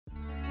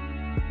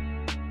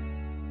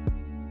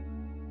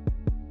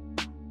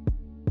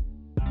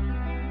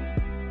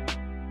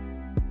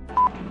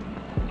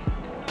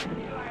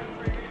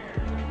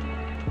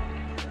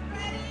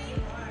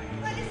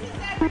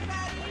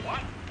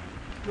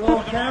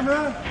Roll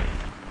camera.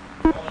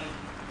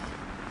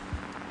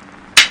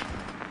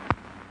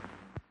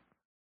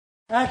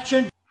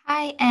 Action.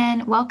 Hi,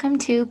 and welcome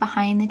to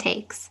Behind the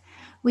Takes.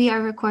 We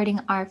are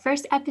recording our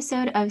first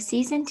episode of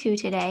season 2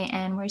 today,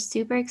 and we're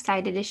super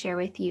excited to share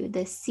with you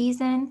this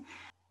season.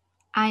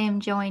 I am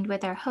joined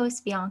with our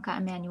hosts, Bianca,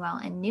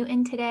 Emmanouil and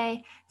Newton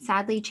today.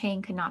 Sadly,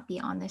 Chang could not be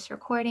on this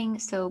recording,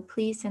 so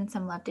please send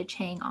some love to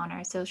Chang on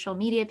our social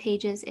media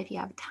pages if you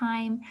have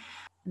time.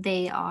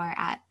 They are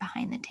at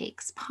Behind the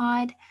Takes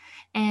Pod.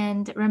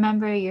 And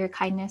remember, your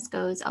kindness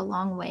goes a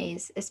long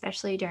ways,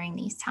 especially during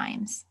these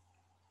times.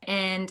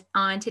 And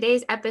on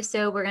today's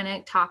episode, we're going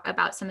to talk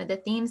about some of the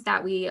themes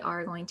that we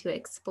are going to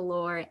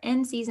explore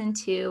in season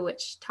 2,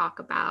 which talk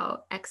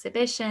about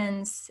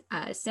exhibitions,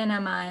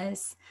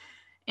 cinemas,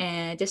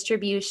 and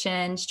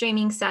distribution,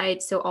 streaming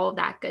sites. So all of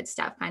that good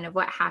stuff, kind of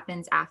what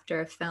happens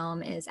after a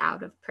film is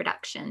out of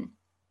production.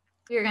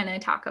 We're going to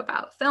talk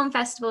about film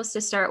festivals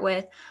to start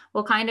with.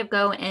 We'll kind of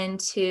go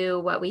into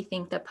what we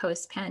think the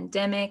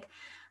post-pandemic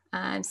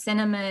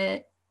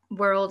cinema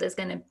world is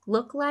going to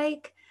look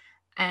like,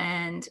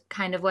 and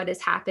kind of what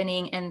is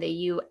happening in the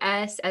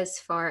US as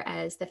far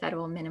as the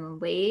federal minimum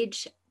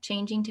wage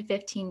changing to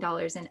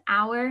 $15 an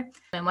hour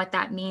and what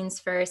that means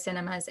for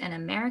cinemas in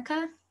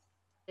America.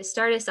 To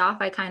start us off,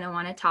 I kind of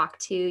want to talk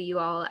to you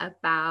all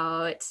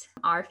about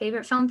our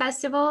favorite film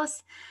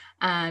festivals.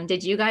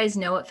 Did you guys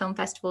know what film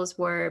festivals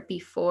were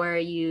before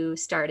you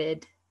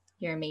started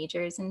your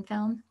majors in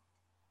film?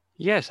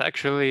 Yes,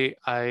 actually,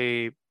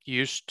 I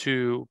used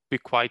to be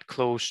quite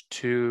close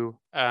to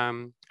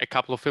a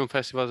couple of film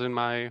festivals in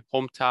my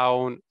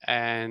hometown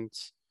and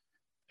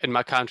in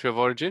my country of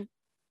origin.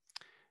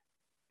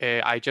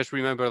 I just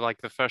remember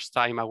like the first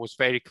time I was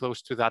very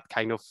close to that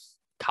kind of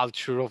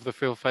culture of the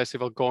film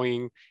festival,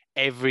 going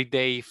every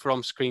day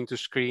from screen to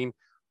screen,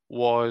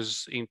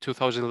 was in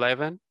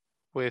 2011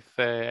 with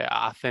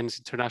Athens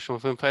International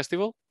Film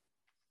Festival.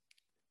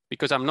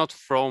 Because I'm not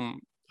from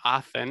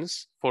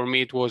Athens, for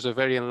me it was a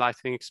very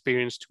enlightening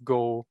experience to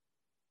go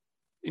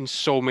in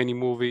so many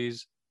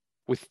movies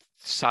with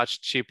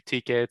such cheap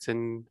tickets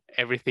and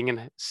everything,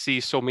 and see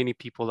so many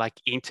people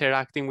like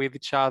interacting with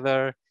each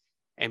other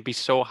and be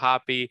so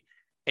happy,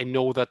 and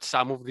know that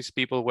some of these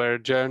people were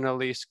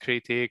journalists,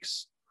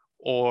 critics,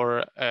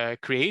 or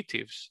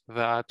creatives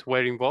that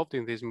were involved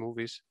in these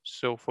movies.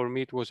 So for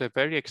me, it was a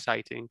very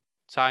exciting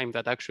time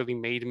that actually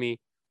made me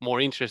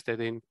more interested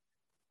in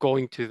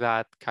going to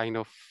that kind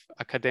of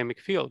academic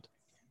field.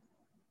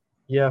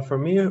 Yeah, for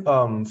me,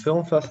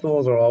 film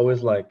festivals are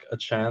always like a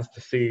chance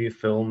to see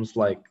films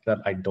like that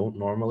I don't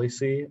normally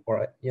see,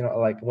 or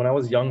like when I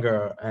was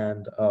younger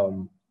and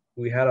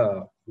we had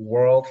a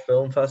World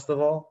Film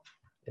Festival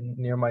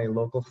near my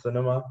local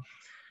cinema,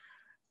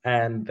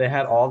 and they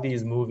had all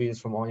these movies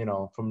from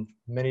from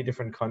many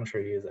different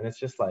countries, and it's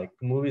just like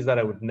movies that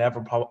I would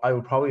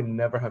probably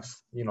never have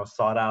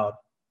sought out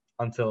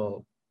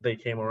until they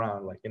came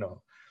around, like in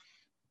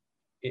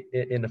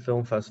a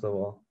film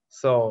festival.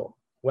 So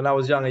when I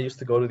was young, I used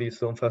to go to these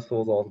film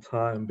festivals all the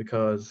time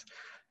because,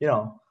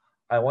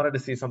 I wanted to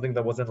see something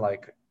that wasn't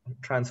like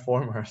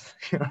Transformers.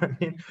 You know what I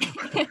mean?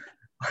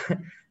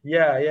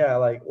 Yeah,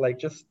 like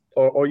just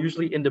or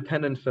usually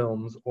independent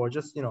films, or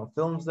just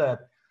films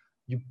that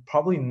you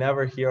probably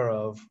never hear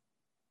of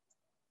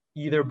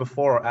either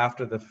before or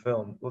after the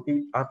film.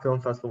 Our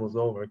film festival was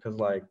over, because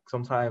like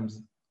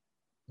sometimes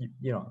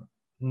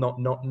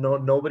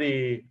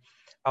nobody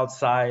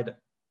outside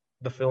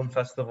the film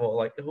festival,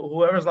 like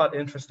whoever's not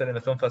interested in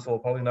the film festival,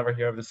 will probably never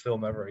hear of this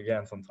film ever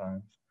again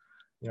sometimes.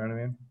 You know what I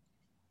mean?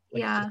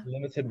 Like, Yeah. it's just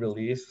limited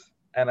release.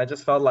 And I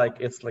just felt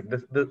like it's like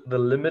the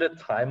limited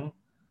time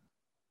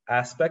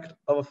aspect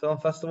of a film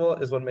festival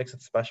is what makes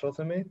it special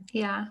to me.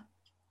 Yeah.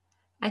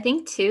 I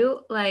think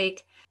too,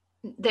 like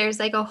there's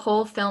like a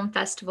whole film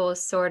festival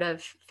sort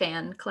of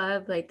fan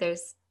club. Like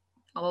there's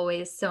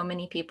always so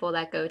many people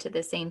that go to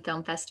the same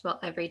film festival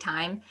every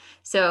time.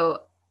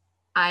 So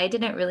I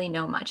didn't really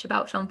know much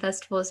about film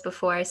festivals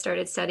before I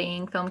started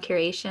studying film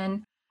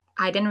curation.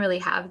 I didn't really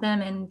have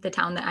them in the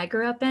town that I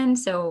grew up in.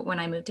 So when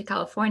I moved to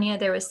California,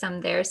 there was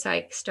some there. So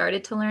I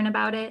started to learn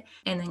about it.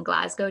 And then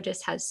Glasgow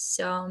just has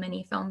so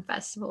many film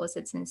festivals.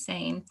 It's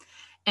insane.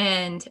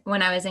 And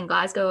when I was in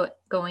Glasgow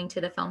going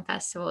to the film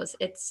festivals,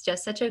 it's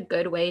just such a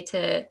good way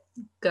to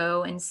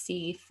go and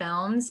see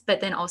films, but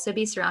then also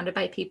be surrounded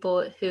by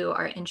people who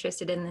are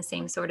interested in the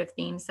same sort of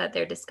themes that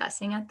they're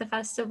discussing at the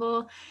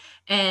festival.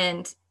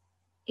 And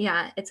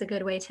yeah, it's a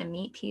good way to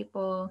meet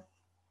people.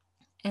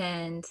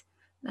 And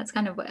that's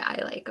kind of what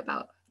I like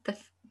about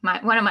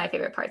one of my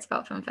favorite parts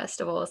about film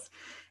festivals.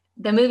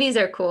 The movies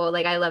are cool.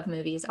 Like I love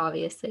movies,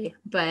 obviously,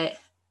 but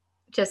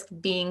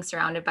just being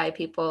surrounded by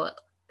people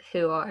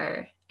who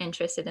are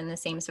interested in the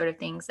same sort of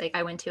things. Like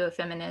I went to a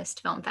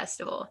feminist film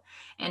festival,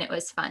 and it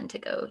was fun to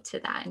go to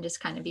that and just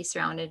kind of be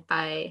surrounded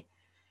by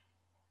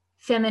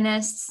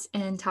feminists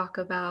and talk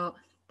about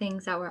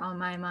things that were on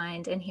my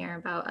mind and hear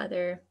about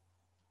other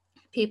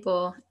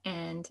people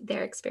and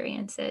their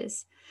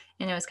experiences.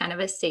 And it was kind of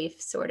a safe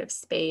sort of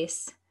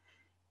space.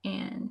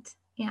 And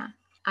yeah.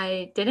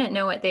 I didn't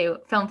know what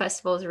film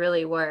festivals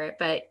really were,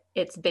 but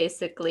it's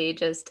basically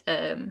just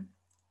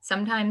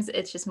sometimes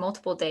it's just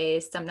multiple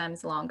days,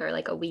 sometimes longer,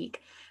 like a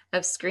week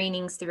of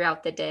screenings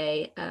throughout the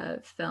day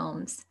of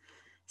films.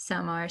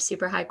 Some are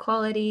super high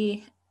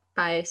quality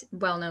by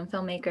well-known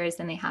filmmakers,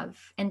 and they have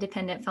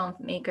independent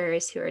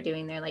filmmakers who are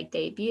doing their like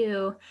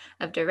debut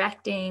of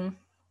directing.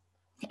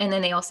 And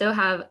then they also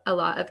have a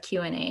lot of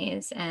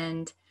Q&As,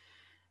 and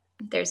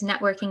there's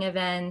networking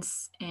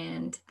events,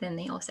 and then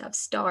they also have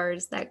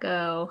stars that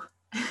go.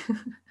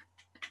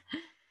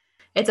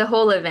 It's a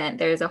whole event.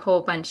 There's a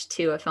whole bunch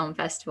to a film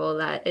festival,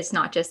 that it's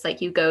not just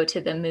like you go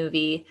to the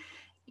movie,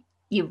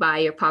 you buy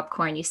your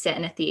popcorn, you sit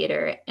in a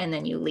theater, and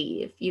then you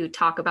leave. You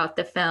talk about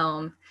the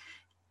film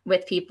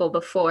with people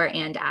before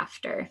and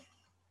after,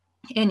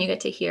 and you get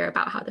to hear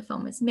about how the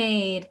film was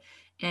made.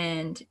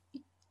 And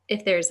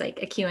if there's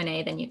like a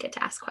Q&A, then you get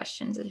to ask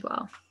questions as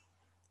well.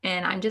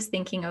 And I'm just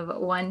thinking of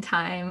one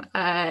time,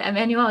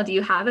 Emmanouil, do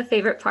you have a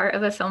favorite part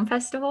of a film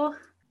festival?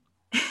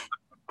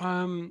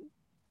 There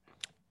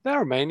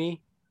are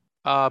many,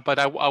 but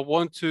I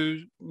want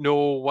to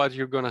know what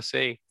you're gonna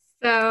say.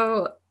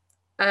 So,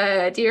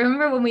 do you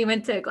remember when we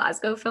went to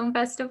Glasgow Film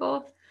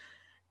Festival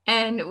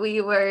and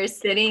we were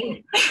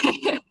sitting?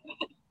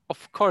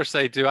 Of course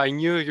I do. I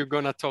knew you're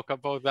gonna talk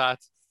about that.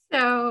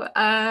 So,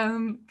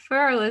 for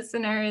our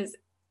listeners,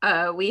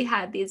 we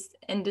had these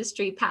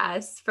industry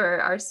pass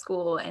for our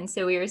school, and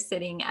so we were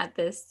sitting at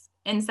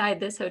inside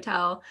this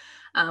hotel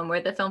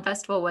where the film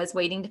festival was,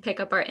 waiting to pick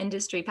up our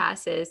industry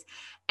passes.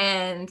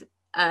 And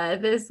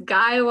this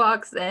guy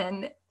walks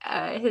in.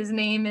 His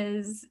name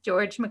is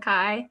George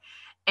MacKay,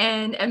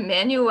 and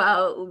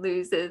Emmanouil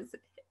loses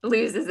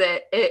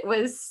it. It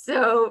was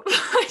so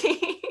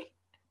funny.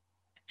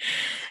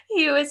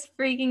 He was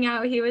freaking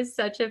out. He was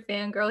such a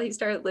fangirl. He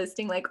started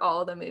listing like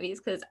all the movies,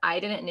 because I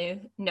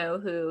didn't know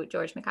who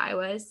George MacKay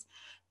was.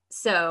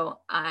 So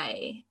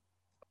I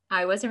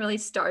wasn't really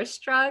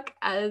starstruck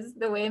as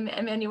the way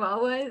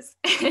Emmanouil was.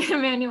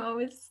 Emmanouil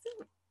was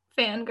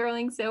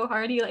fangirling so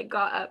hard, he like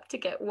got up to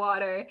get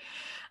water,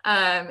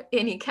 and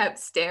he kept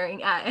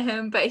staring at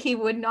him, but he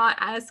would not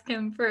ask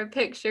him for a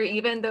picture,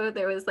 even though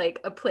there was like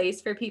a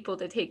place for people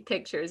to take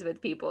pictures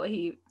with people.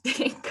 He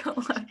didn't go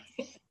up.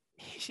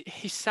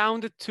 He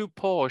sounded too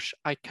posh.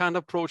 I can't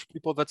approach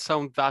people that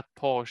sound that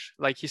posh.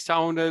 Like, he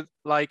sounded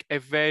like a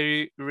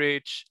very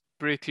rich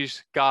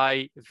British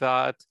guy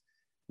that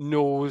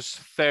knows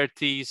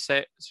 30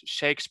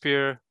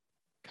 Shakespeare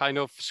kind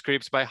of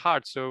scripts by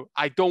heart. So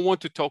I don't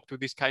want to talk to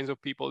these kinds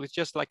of people. It's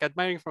just like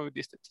admiring from a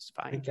distance is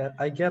fine.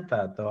 I get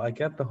that though. I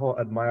get the whole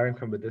admiring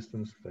from a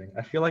distance thing.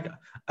 I feel like,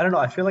 I don't know,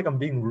 I feel like I'm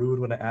being rude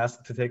when I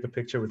ask to take a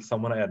picture with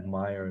someone I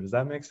admire. Does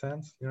that make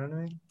sense? You know what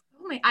I mean?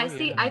 I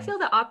feel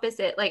the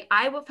opposite. Like,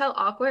 I felt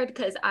awkward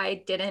because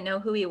I didn't know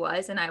who he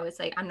was, and I was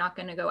like, I'm not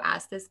gonna go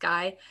ask this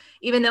guy,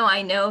 even though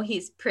I know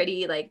he's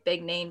pretty like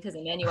big name, because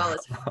Emmanouil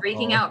is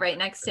freaking out right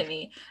next to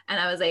me. And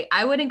I was like,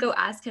 I wouldn't go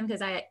ask him,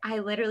 because I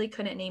literally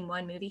couldn't name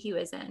one movie he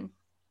was in.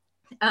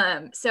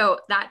 So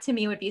that to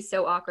me would be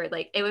so awkward.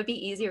 Like, it would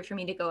be easier for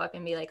me to go up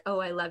and be like, oh,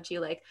 I loved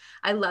you. Like,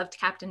 I loved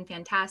Captain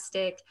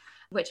Fantastic,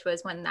 which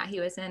was one that he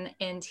was in.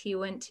 And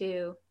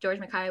George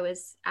MacKay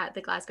was at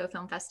the Glasgow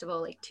Film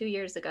Festival like 2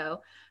 years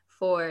ago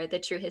for The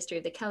True History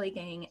of the Kelly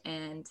Gang.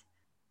 And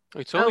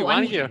it's only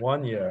 1 year.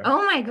 1 year.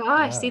 Oh my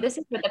gosh. Yeah. See, this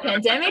is what the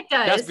pandemic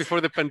does. Just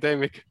before the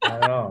pandemic. I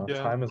know.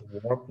 Yeah. Time is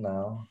warped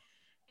now.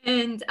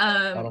 And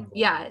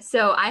yeah,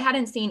 so I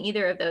hadn't seen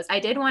either of those.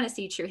 I did want to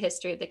see True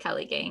History of the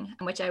Kelly Gang,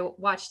 which I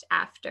watched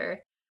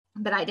after,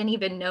 but I didn't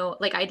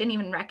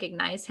even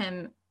recognize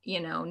him,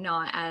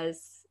 not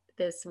as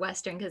this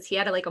Western, because he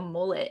had like a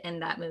mullet in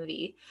that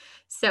movie.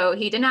 So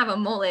he didn't have a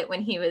mullet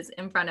when he was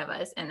in front of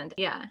us. And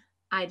yeah,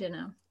 I don't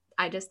know.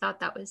 I just thought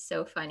that was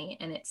so funny.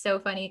 And it's so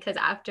funny because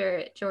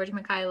after George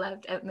MacKay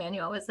left,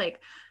 Emmanouil was like,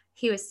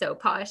 he was so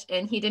posh,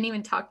 and he didn't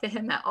even talk to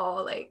him at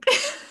all. Like,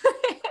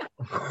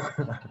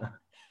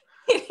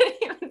 he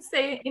didn't even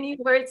say any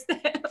words to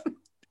him.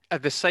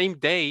 At the same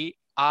day,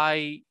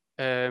 I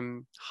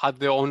had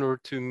the honor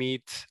to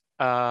meet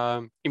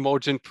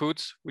Imogen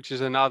Poots, which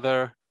is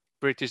another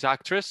British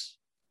actress.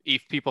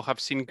 If people have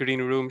seen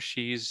Green Room,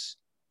 she's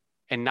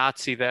a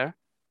Nazi there,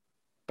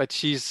 but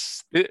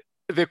she's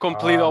the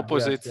complete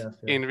opposite. Yes.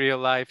 In real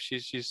life.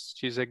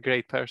 She's a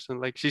great person.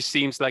 Like, she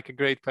seems like a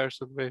great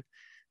person, very,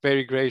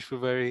 very grateful,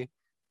 very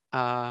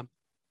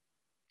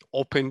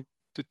open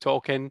to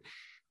talk, and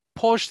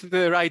posh to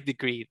the right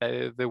degree,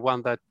 the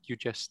one that you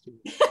just do.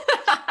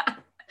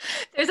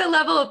 There's a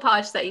level of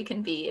posh that you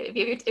can be. If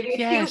you're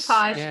too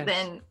posh,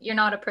 then you're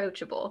not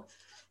approachable.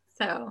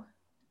 So.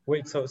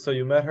 Wait, so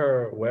you met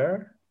her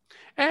where?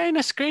 In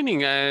a screening,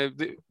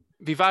 the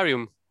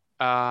Vivarium.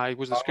 It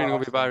was a screening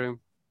of Vivarium.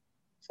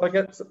 So I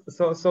guess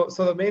so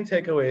the main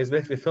takeaway is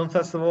basically film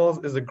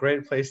festivals is a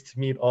great place to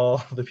meet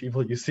all the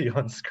people you see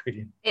on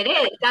screen. It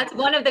is. That's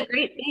one of the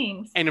great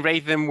things. And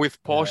rate them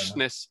with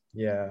poshness.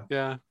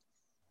 Yeah.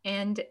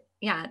 And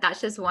Yeah, that's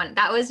just one.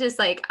 That was just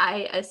like,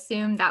 I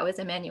assumed that was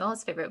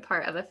Emmanuel's favorite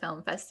part of a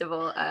film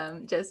festival,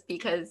 just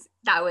because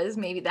that was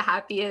maybe the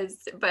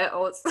happiest, but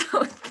also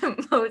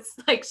the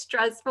most like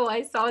stressful.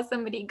 I saw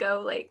somebody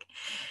go like,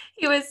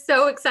 he was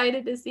so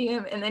excited to see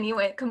him, and then he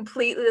went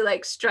completely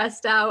like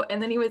stressed out, and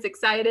then he was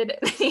excited,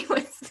 and then he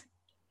was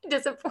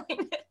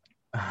disappointed.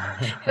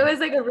 It was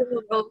like a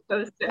real roller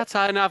coaster. That's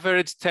an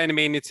average 10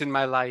 minutes in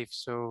my life.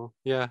 So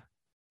yeah.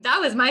 That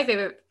was my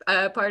favorite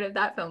part of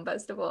that film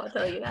festival, I'll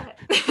tell you that.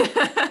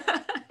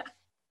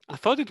 I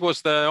thought it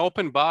was the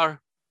open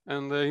bar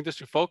and the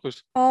industry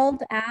focus.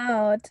 Called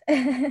out.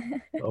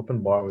 The open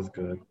bar was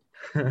good.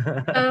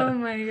 Oh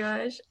my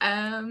gosh.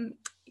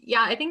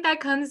 Yeah, I think that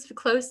comes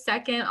close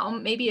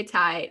second, maybe a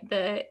tie.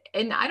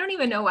 And I don't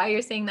even know why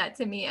you're saying that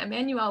to me.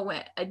 Emmanuel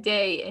went a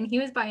day and he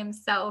was by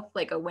himself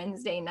like a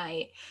Wednesday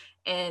night,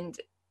 and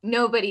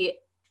nobody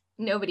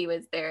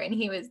was there, and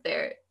he was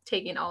there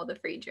taking all the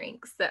free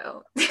drinks.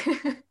 So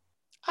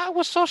I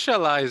was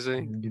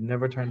socializing. You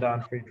never turn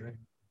down free drink.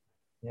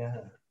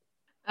 Yeah.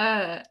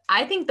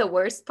 I think the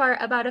worst part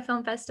about a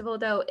film festival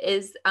though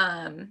is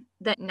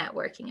the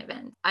networking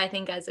event. I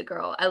think as a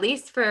girl, at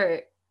least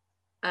for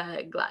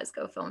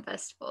Glasgow Film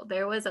Festival,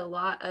 there was a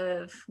lot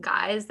of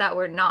guys that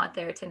were not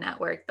there to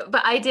network.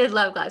 But I did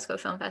love Glasgow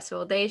Film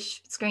Festival. They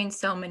screened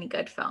so many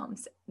good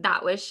films.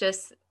 That was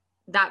just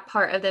that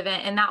part of the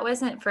event, and that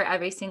wasn't for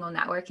every single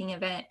networking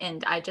event.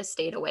 And I just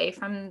stayed away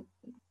from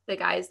the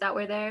guys that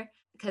were there,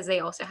 because they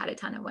also had a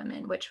ton of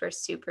women, which were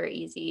super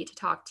easy to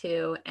talk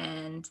to.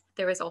 And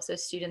there was also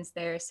students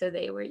there, so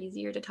they were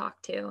easier to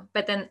talk to.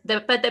 But then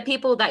the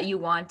people that you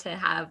want to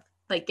have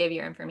like give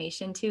your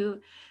information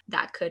to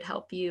that could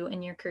help you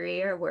in your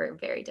career were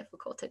very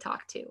difficult to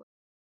talk to.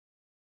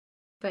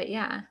 But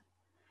yeah,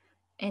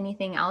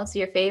 anything else?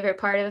 Your favorite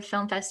part of a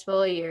film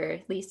festival, your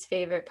least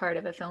favorite part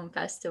of a film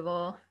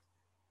festival?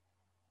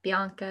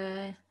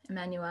 Bianca,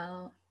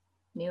 Emmanuel,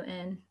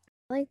 Newton.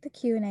 I like the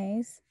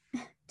Q&As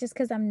just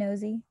because I'm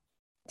nosy.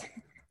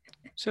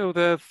 So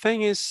the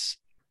thing is,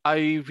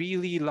 I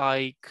really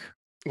like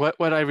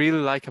what I really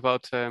like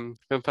about film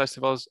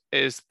festivals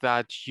is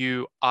that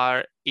you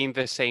are in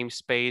the same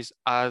space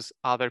as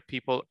other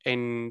people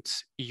and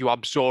you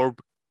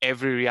absorb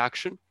every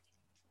reaction.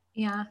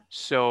 Yeah.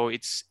 So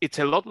it's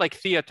a lot like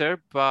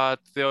theater, but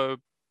the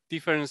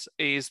difference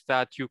is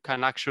that you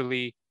can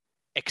actually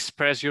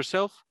express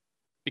yourself,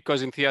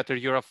 because in theater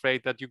you're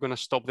afraid that you're going to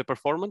stop the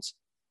performance.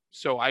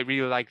 So I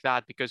really like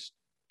that, because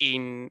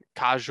in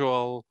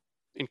casual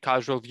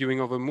viewing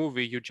of a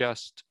movie, you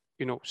just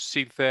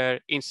sit there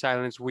in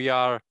silence. We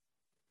are,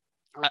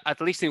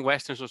 at least in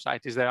Western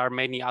societies, there are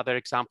many other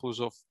examples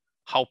of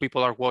how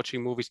people are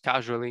watching movies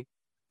casually,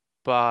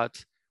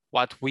 but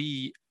what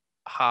we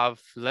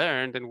have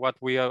learned and what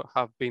we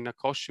have been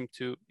accustomed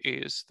to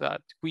is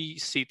that we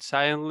sit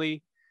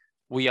silently,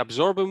 we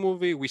absorb a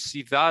movie, we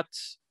see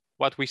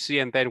what we see,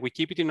 and then we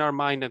keep it in our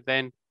mind, and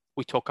then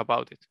we talk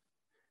about it.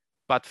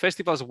 But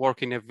festivals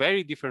work in a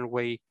very different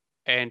way,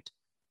 and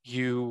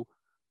you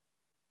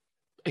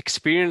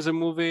experience a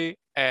movie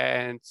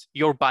and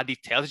your body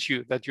tells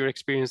you that you're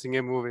experiencing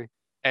a movie,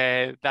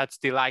 and that's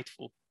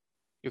delightful.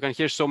 You can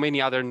hear so many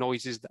other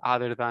noises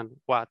other than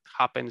what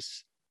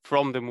happens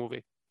from the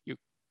movie.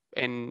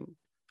 And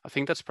I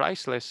think that's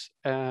priceless.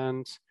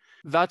 And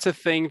that's a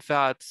thing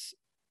that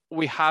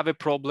we have a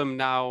problem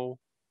now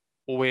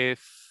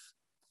with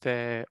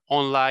the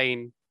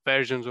online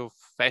versions of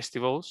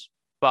festivals,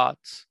 but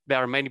there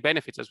are many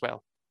benefits as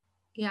well.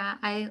 Yeah,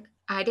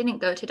 I didn't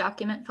go to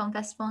Document Film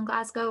Festival in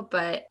Glasgow,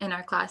 but in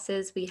our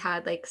classes we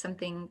had like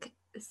something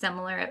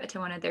similar to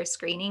one of their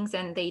screenings,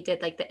 and they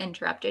did like the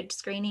interrupted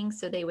screening.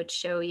 So they would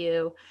show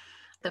you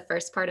the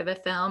first part of a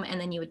film, and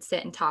then you would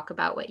sit and talk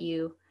about what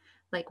you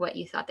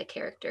thought the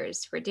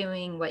characters were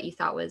doing, what you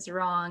thought was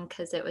wrong,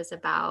 because it was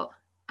about,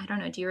 I don't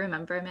know, do you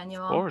remember,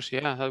 Emmanuel? Of course,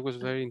 yeah, that was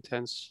very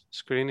intense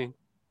screening.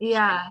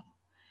 Yeah,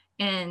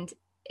 and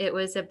it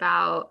was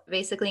about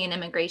basically an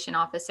immigration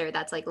officer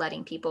that's like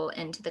letting people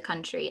into the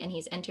country, and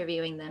he's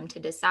interviewing them to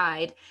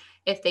decide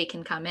if they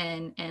can come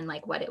in and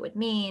like what it would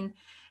mean.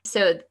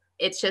 So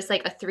it's just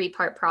like a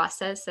 3-part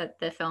process that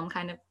the film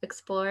kind of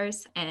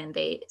explores, and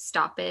they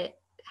stop it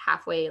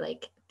halfway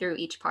like through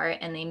each part,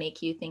 and they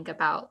make you think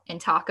about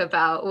and talk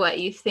about what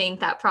you think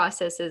that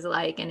process is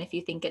like, and if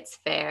you think it's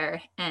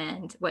fair,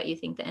 and what you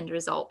think the end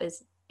result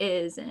is.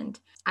 And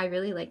I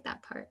really like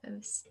that part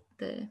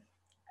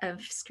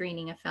of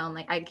screening a film.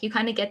 Like you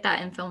kind of get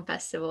that in film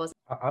festivals.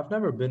 I've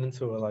never been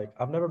into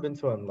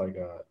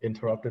a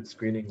interrupted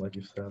screening, like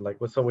you said. Like,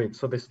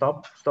 so they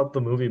stop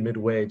the movie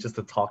midway just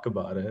to talk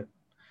about it.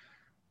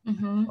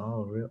 Mm-hmm.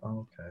 Oh, real?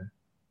 Oh, okay.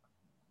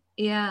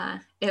 Yeah,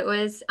 it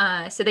was.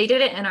 So they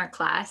did it in our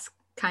class,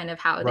 kind of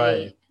how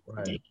they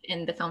did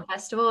in the film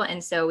festival.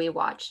 And so we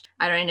watched,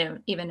 I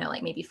don't even know,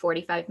 like maybe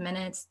 45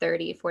 minutes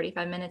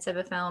of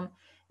a film.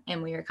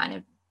 And we were kind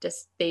of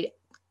they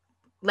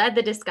led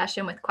the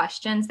discussion with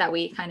questions that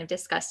we kind of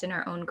discussed in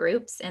our own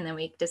groups. And then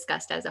we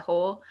discussed as a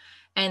whole.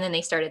 And then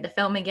they started the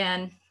film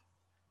again.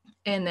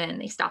 And then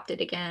they stopped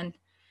it again.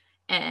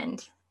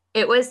 And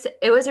It was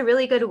a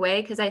really good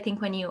way, because I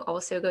think when you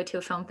also go to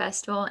a film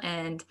festival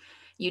and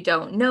you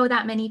don't know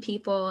that many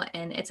people,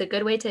 and it's a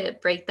good way to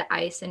break the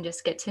ice and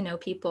just get to know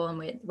people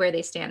and where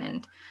they stand.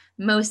 And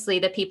mostly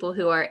the people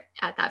who are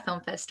at that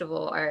film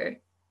festival are,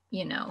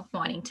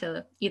 wanting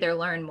to either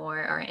learn more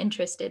or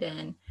interested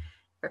in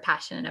or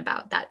passionate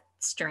about that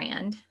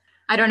strand.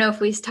 I don't know if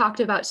we talked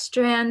about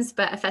strands,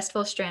 but a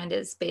festival strand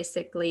is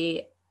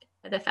basically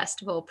the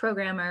festival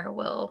programmer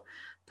will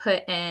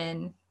put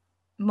in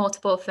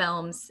multiple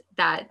films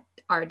that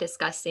are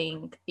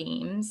discussing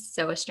themes.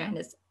 So a strand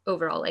is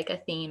overall like a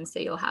theme. So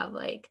you'll have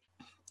like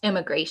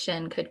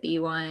immigration could be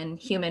one,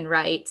 human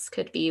rights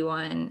could be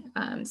one,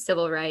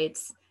 civil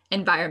rights,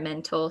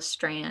 environmental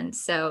strand.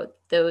 So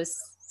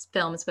those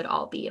films would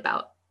all be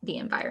about the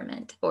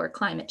environment or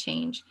climate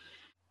change.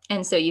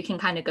 And so you can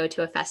kind of go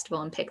to a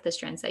festival and pick the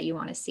strands that you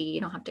want to see.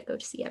 You don't have to go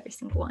to see every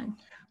single one.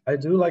 I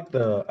do like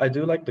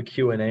the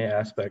Q&A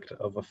aspect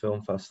of a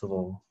film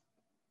festival,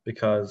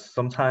 because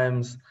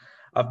sometimes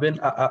I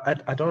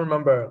don't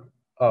remember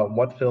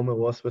what film it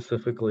was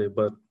specifically,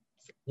 but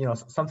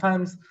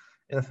sometimes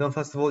in a film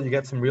festival you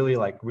get some really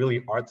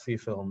artsy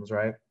films,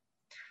 right?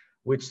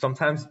 Which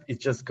sometimes it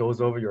just goes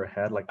over your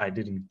head, like I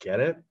didn't get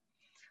it.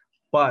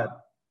 But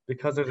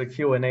because there's a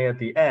Q&A at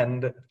the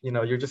end,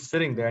 you're just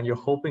sitting there and you're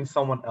hoping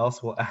someone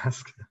else will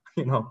ask,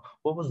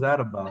 what was that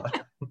about?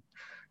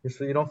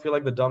 So you don't feel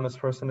like the dumbest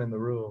person in the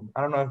room.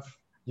 I don't know if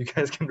you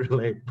guys can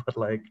relate, but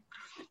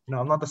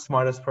I'm not the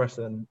smartest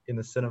person in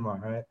the cinema,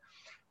 right?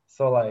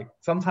 So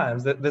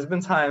sometimes there's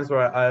been times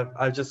where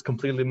I've just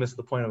completely missed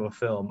the point of a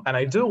film, and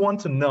I do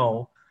want to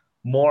know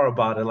more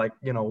about it.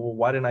 Well,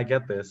 why didn't I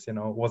get this?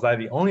 Was I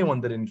the only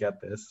one that didn't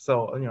get this?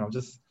 So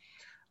just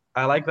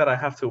I like that I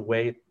have to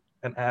wait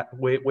and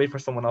wait for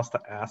someone else to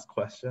ask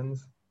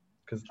questions,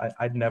 because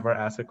I'd never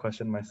ask a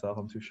question myself.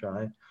 I'm too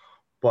shy.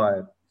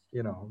 But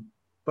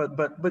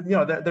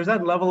there's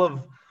that level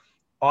of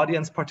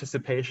audience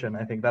participation,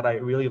 I think, that I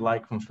really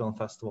like from film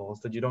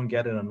festivals that you don't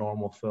get in a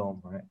normal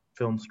film, right?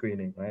 Film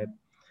screening, right?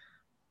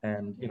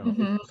 And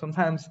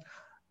sometimes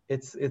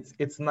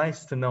it's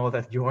nice to know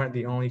that you aren't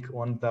the only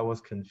one that was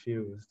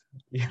confused.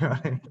 What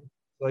I mean?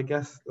 So I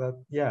guess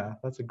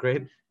that's a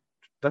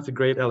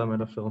great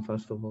element of film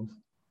festivals.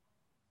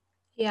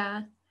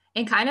 Yeah.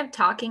 And kind of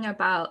talking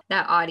about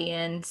that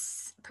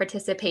audience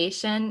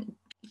participation,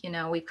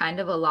 we've kind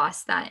of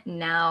lost that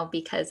now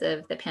because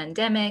of the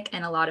pandemic,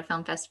 and a lot of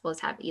film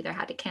festivals have either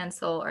had to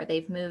cancel or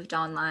they've moved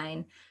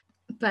online.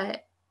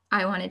 But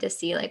I wanted to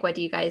see, what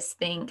do you guys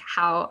think?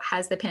 How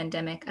has the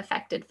pandemic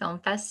affected film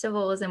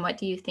festivals? And what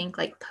do you think,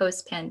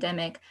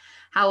 post-pandemic,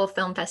 how will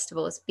film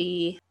festivals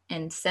be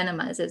in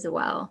cinemas as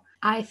well?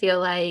 I feel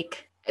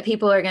like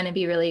people are going to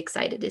be really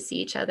excited to see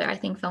each other. I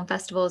think film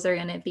festivals are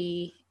going to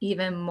be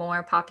even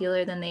more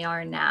popular than they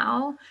are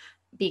now,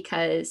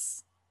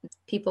 because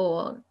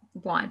people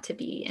want to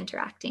be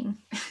interacting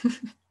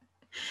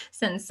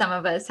since some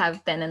of us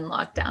have been in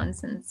lockdown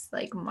since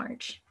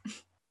March.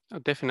 I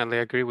definitely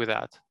agree with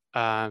that.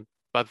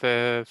 But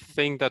the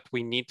thing that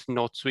we need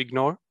not to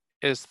ignore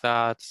is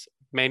that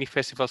many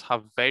festivals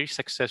have very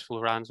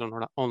successful runs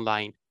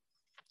online.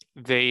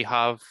 They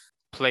have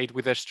played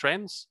with their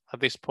strengths at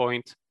this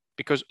point,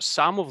 because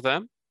some of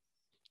them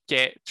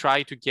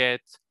try to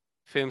get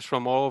films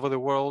from all over the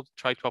world,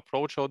 try to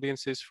approach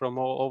audiences from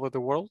all over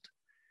the world,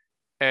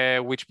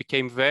 which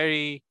became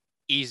very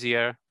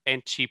easier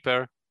and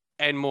cheaper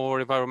and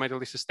more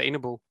environmentally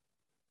sustainable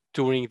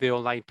during the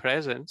online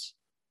presence.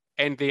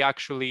 And they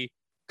actually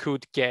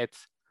could get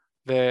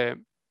the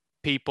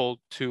people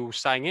to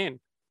sign in.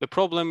 The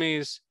problem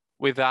is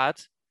with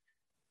that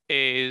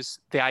is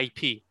the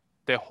IP,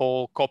 the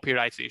whole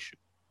copyrights issue.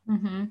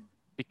 Mm-hmm.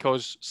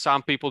 Because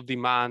some people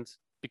demand,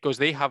 because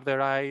they have the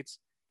rights,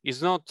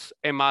 it's not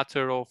a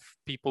matter of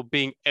people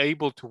being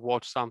able to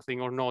watch something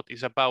or not.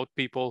 It's about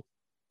people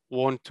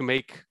want to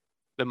make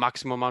the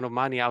maximum amount of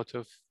money out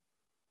of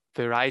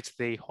the rights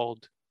they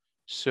hold.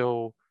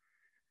 So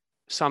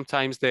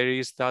sometimes there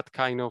is that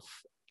kind of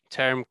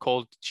term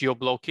called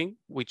geo-blocking,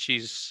 which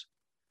is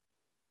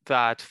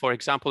that, for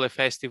example, a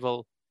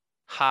festival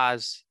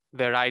has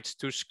the rights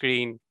to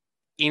screen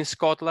in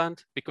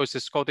Scotland because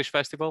it's a Scottish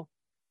festival,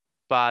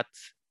 but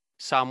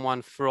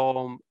someone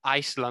from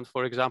Iceland,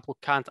 for example,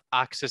 can't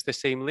access the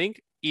same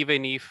link,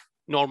 even if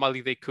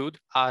normally they could,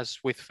 as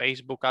with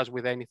Facebook, as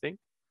with anything,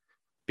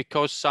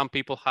 because some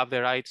people have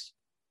the rights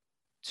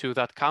to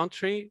that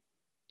country,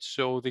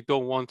 so they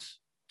don't want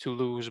to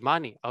lose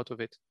money out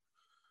of it.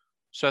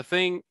 So I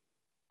think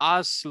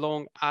as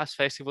long as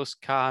festivals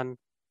can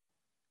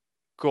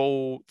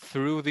go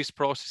through these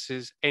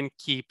processes and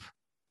keep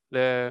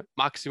the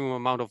maximum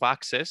amount of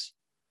access,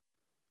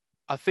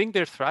 I think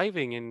they're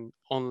thriving in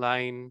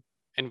online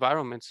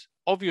environments.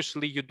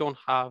 Obviously, you don't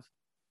have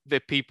the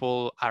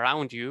people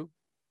around you,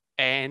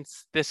 and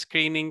the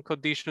screening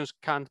conditions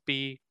can't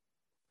be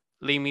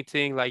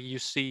limiting. Like, you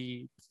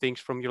see things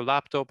from your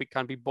laptop, it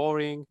can be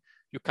boring.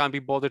 You can't be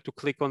bothered to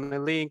click on a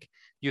link.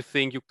 You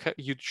think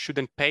you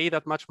shouldn't pay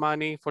that much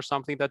money for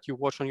something that you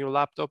watch on your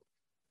laptop.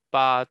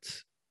 But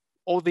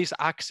all this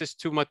access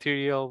to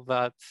material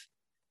that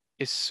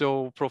is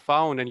so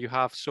profound, and you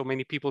have so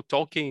many people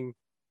talking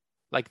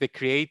like the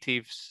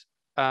creatives,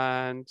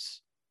 and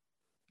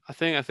I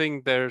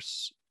think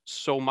there's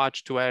so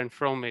much to earn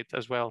from it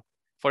as well.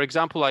 For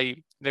example,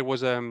 there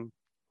was a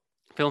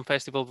film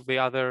festival the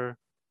other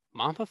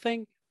month, I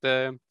think,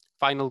 the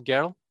Final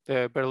Girl,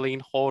 the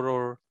Berlin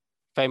Horror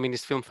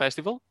Feminist Film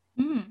Festival,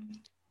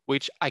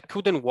 which I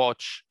couldn't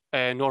watch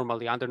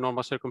normally under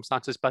normal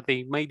circumstances, but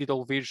they made it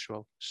all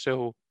virtual.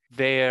 So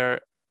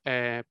their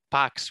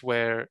packs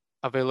were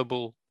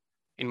available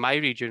in my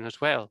region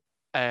as well.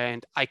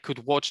 And I could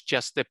watch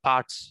just the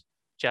parts,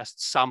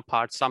 just some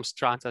parts, some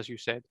strands, as you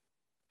said,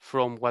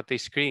 from what they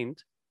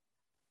screened.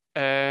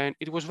 And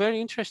it was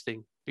very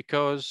interesting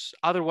because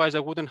otherwise I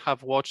wouldn't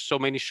have watched so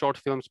many short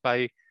films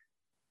by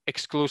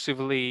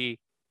exclusively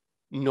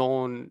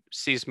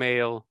non-cis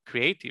male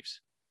creatives.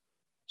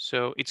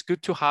 So it's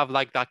good to have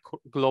like that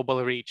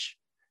global reach.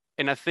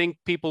 And I think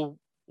people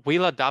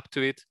will adapt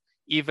to it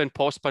even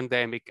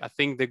post-pandemic. I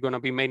think there are going to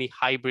be many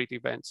hybrid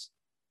events.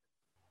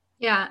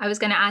 Yeah, I was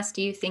going to ask,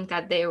 do you think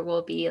that there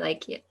will be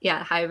like,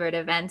 hybrid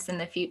events in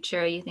the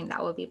future? You think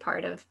that will be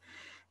part of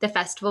the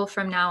festival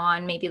from now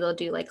on? Maybe they'll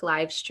do like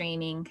live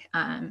streaming,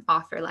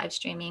 offer live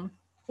streaming.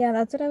 Yeah,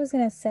 that's what I was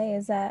going to say,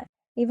 is that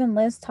even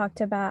Liz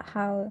talked about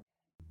how,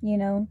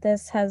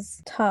 this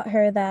has taught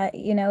her that,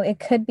 it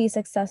could be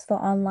successful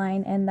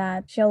online, and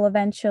that she'll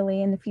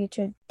eventually in the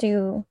future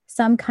do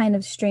some kind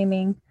of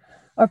streaming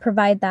or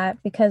provide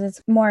that because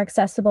it's more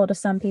accessible to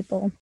some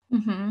people.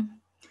 Mm-hmm.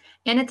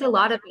 And it's a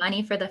lot of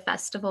money for the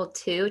festival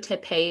too, to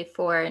pay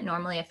for.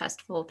 Normally a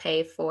festival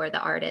pay for the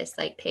artists,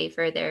 like pay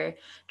for their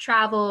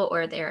travel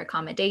or their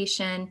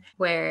accommodation,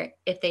 where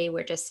if they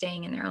were just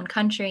staying in their own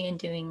country and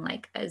doing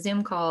like a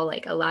Zoom call,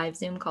 like a live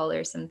Zoom call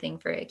or something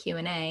for a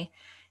Q&A,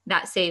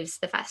 that saves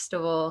the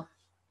festival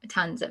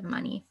tons of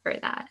money for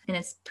that. And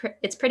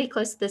it's pretty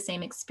close to the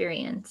same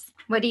experience.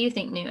 What do you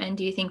think, Newton?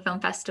 Do you think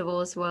film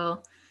festivals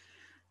will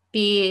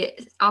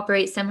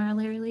operate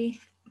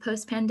similarly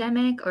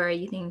post-pandemic, or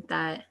you think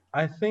that...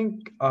 I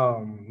think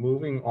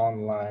moving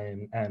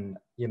online, and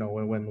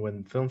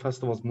when film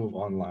festivals move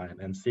online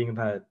and seeing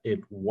that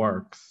it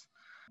works,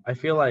 I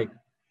feel like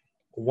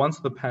once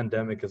the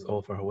pandemic is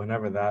over,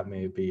 whenever that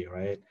may be,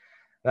 right?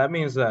 That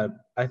means that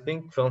I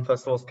think film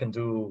festivals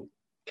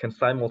can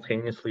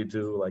simultaneously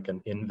do like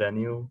an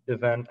in-venue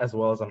event as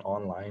well as an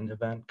online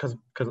event. Because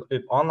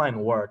if online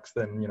works,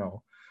 then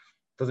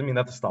doesn't mean they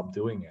have to stop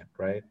doing it,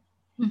 right?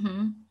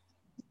 Mm-hmm.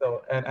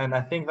 So and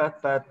I think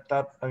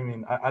that I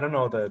mean I don't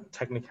know the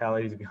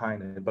technicalities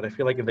behind it, but I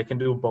feel like if they can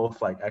do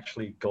both, like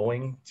actually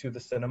going to the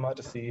cinema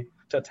to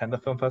attend the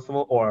film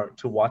festival or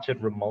to watch it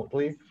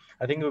remotely,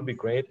 I think it would be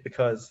great,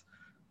 because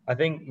I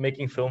think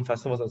making film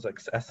festivals as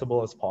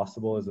accessible as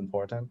possible is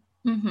important.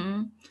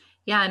 Mm-hmm.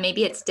 Yeah,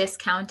 maybe it's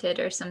discounted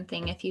or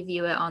something if you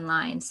view it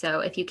online. So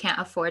if you can't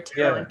afford to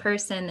go in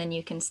person, then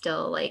you can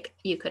still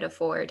you could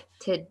afford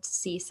to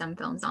see some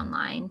films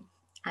online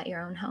at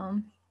your own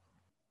home.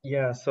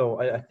 Yeah,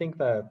 so I think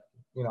that,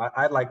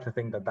 I'd like to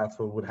think that that's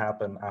what would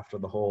happen after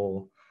the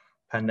whole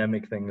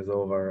pandemic thing is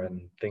over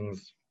and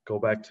things go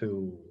back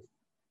to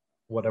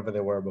whatever they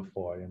were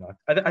before.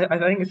 I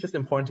think it's just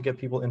important to get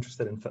people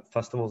interested in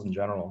festivals in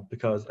general,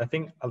 because I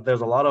think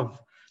there's a lot of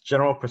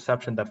general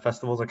perception that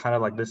festivals are kind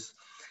of like this,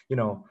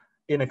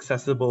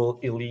 inaccessible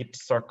elite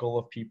circle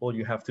of people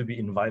you have to be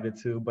invited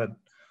to, but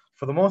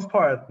for the most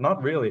part,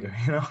 not really.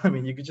 I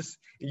mean,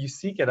 you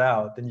seek it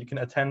out, then you can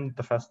attend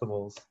the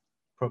festivals.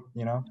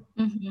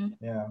 Mm-hmm.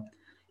 Yeah.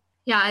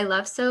 Yeah, I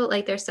love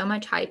there's so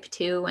much hype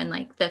too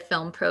when the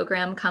film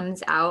program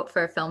comes out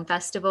for a film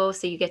festival.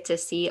 So you get to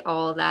see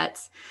all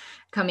that's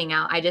coming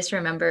out. I just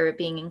remember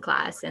being in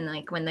class and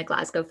when the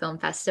Glasgow Film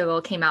Festival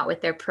came out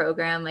with their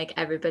program,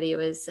 everybody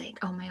was like,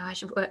 oh my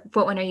gosh,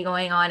 what one are you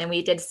going on? And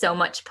we did so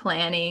much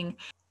planning.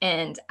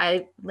 And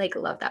I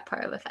love that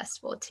part of a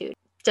festival too.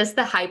 Just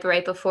the hype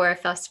right before a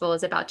festival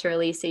is about to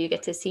release. So you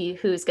get to see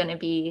who's going to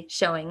be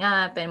showing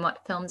up and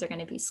what films are going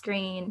to be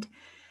screened.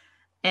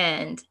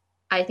 And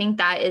I think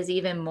that is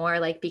even more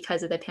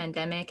because of the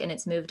pandemic and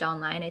it's moved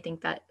online. I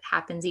think that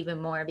happens even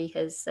more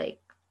because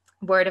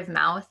word of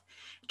mouth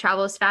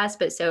travels fast,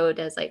 but so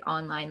does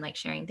online,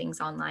 sharing things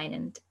online.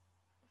 And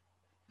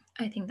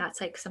I think that's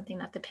something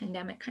that the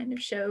pandemic kind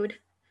of showed.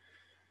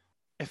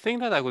 A thing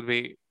that I would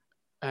be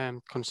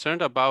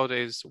concerned about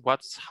is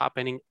what's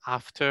happening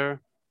after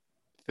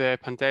the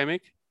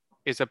pandemic,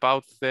 is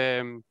about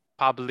the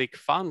public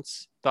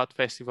funds that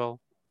festival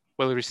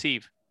will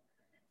receive.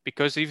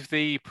 Because if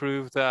they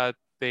prove that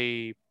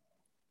they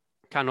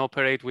can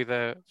operate with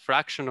a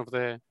fraction of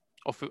the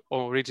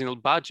original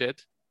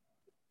budget,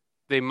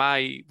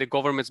 the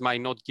governments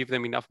might not give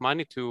them enough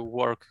money to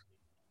work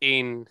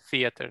in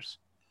theaters.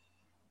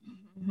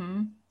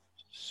 Mm-hmm.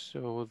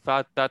 So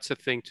that's a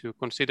thing to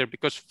consider,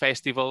 because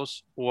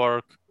festivals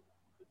work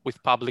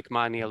with public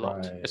money a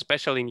lot, Right.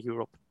 especially in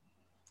Europe.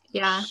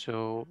 Yeah.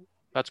 So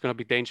that's going to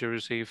be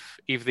dangerous if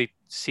they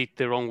see it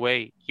the wrong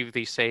way. If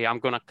they say, I'm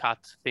going to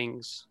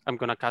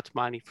cut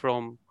money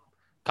from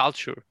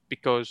culture,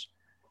 because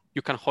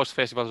you can host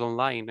festivals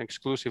online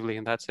exclusively,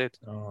 and that's it.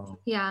 Oh.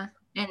 Yeah.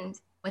 And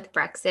with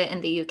Brexit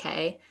in the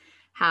UK,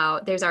 how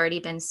there's already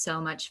been so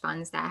much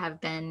funds that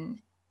have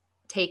been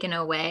taken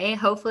away.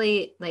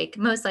 Hopefully, like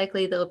most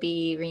likely they'll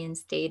be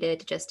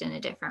reinstated just in a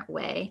different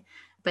way,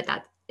 but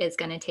that is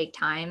going to take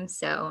time.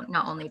 So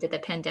not only did the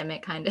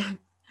pandemic kind of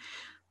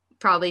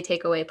probably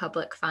take away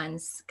public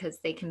funds because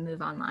they can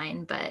move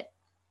online, but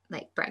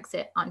like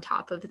Brexit on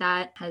top of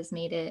that has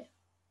made it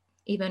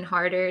even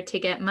harder to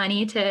get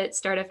money to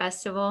start a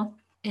festival.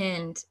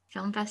 And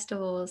film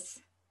festivals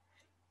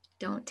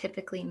don't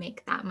typically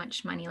make that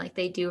much money. Like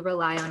they do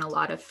rely on a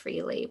lot of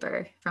free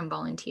labor from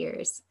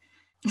volunteers.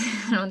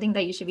 I don't think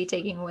that you should be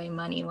taking away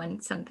money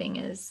when something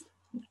is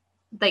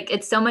like,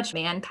 it's so much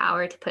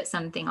manpower to put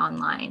something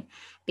online,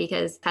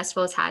 because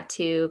festivals had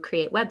to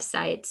create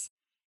websites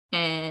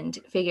and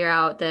figure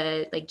out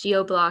the like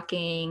geo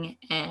blocking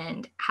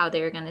and how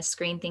they're going to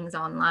screen things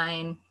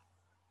online.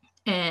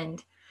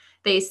 And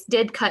they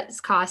did cut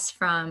costs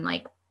from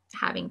like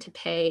having to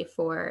pay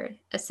for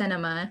a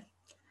cinema,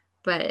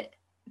 but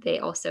they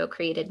also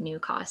created new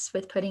costs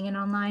with putting it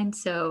online.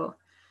 So,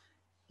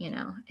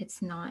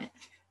 it's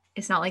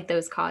not like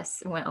those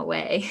costs went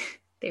away.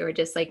 They were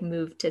just like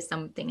moved to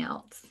something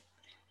else.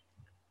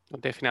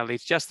 Definitely.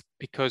 It's just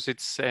because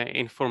it's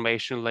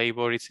information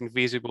labor, it's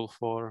invisible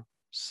for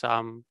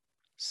some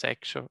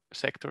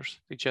sectors.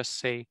 They just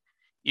say,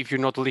 if you're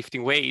not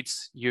lifting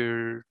weights,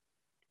 your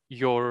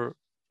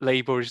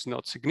labor is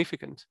not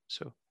significant.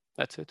 So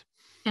that's it.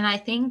 And I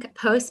think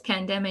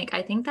post-pandemic,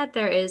 I think that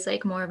there is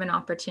like more of an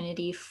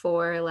opportunity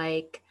for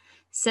like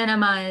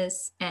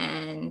cinemas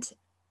and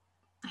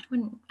I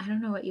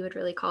don't know what you would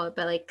really call it,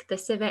 but like the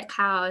civic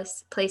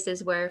house,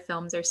 places where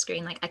films are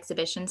screened, like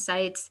exhibition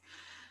sites.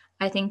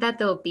 I think that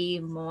there'll be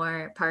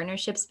more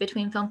partnerships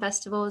between film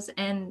festivals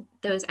and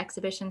those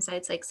exhibition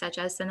sites, like such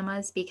as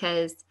cinemas,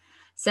 because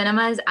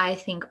cinemas, I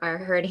think, are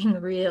hurting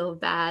real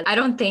bad.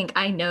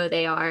 I know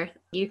they are.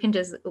 You can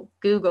just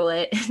Google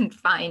it and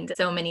find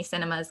so many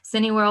cinemas.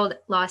 Cineworld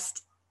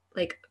lost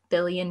like $1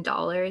 billion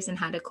and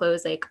had to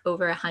close like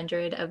over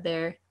 100 of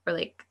their, or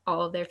like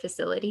all of their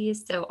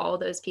facilities. So all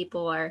those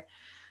people are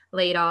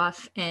laid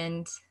off,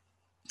 and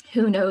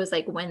who knows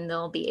like when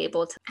they'll be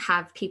able to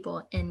have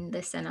people in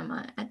the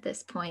cinema at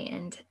this point,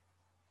 and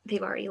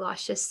they've already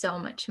lost just so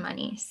much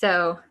money.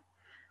 So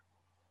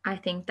I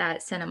think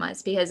that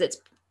cinemas, because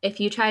if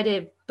you try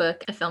to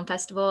book a film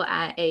festival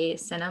at a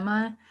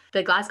cinema,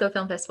 the Glasgow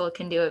Film Festival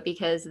can do it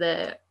because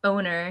the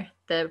owner,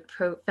 the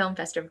film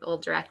festival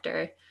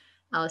director,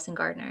 Alison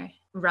Gardner,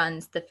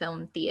 runs the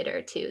film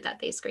theater too that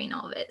they screen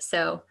all of it.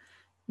 So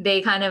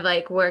they kind of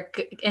like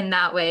work in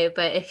that way.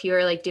 But if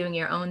you're like doing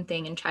your own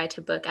thing and try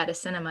to book at a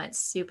cinema, it's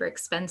super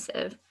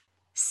expensive.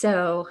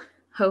 So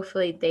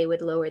hopefully they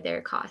would lower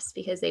their costs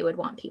because they would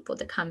want people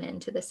to come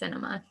into the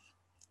cinema.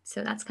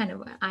 So that's kind of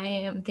what I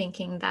am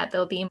thinking, that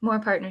there'll be more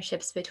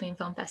partnerships between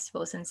film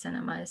festivals and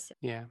cinemas.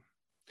 Yeah.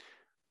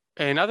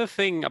 Another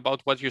thing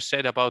about what you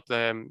said about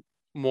the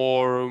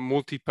more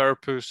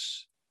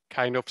multi-purpose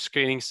kind of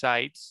screening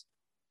sites,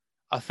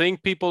 I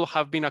think people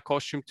have been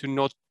accustomed to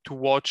not to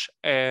watch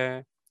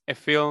a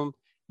film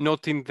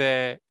not in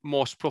the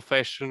most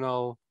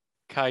professional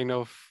kind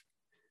of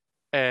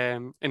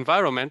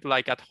environment,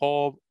 like at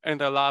home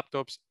and their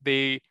laptops.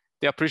 They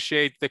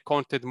appreciate the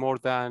content more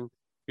than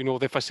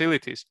the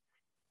facilities,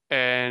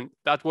 and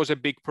that was a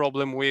big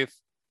problem with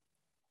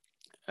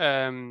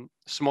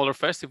smaller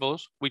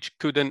festivals which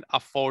couldn't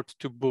afford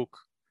to book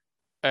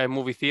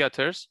movie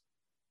theaters,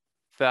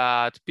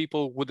 that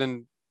people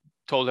wouldn't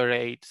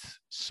tolerate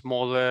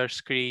smaller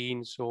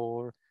screens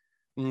or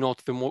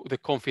not the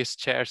comfiest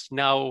chairs.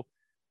 Now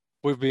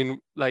we've been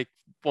like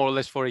more or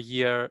less for a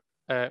year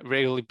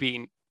rarely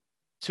been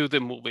to the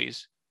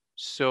movies.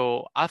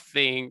 So I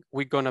think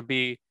we're gonna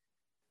be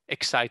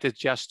excited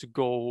just to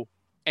go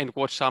and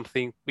watch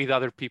something with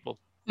other people.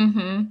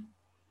 Mm-hmm.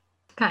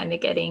 Kind of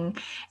getting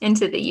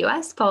into the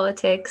US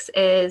politics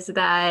is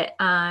that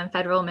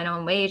federal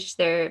minimum wage,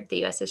 the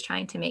US is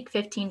trying to make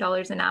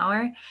 $15 an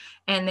hour.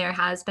 And there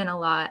has been a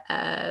lot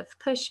of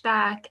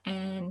pushback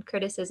and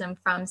criticism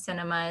from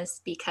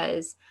cinemas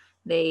because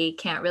they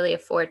can't really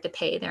afford to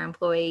pay their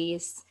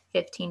employees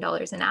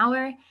 $15 an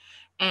hour.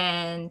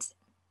 And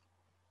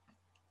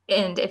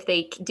if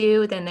they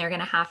do, then they're going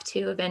to have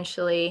to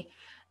eventually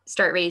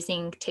start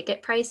raising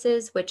ticket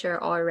prices, which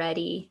are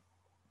already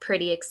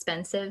pretty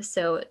expensive.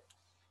 So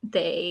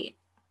they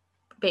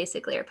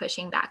basically are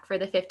pushing back for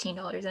the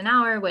 $15 an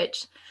hour,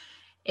 which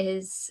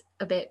is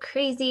a bit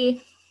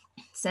crazy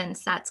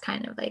since that's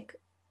kind of like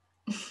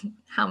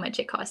how much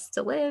it costs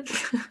to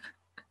live.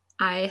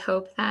 I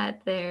hope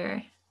that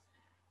the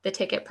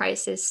ticket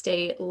prices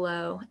stay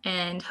low,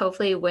 and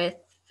hopefully with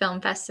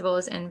film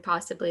festivals and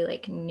possibly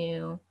like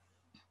new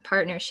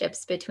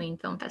partnerships between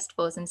film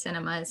festivals and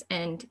cinemas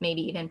and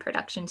maybe even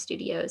production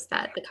studios,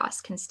 that the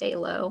cost can stay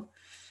low.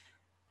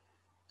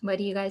 What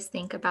do you guys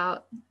think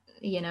about,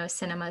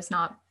 cinemas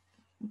not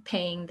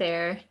paying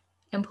their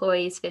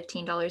employees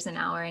 $15 an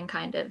hour and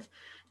kind of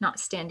not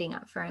standing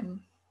up for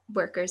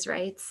workers'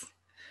 rights?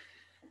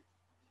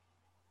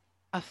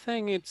 I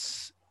think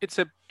it's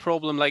a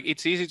problem. Like,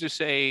 it's easy to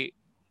say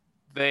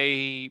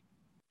they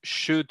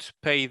should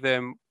pay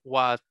them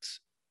what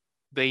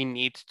they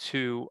need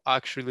to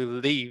actually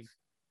live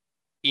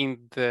in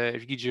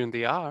the region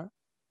they are.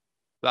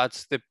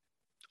 That's the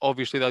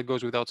obviously that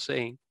goes without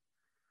saying.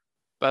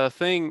 But I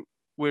think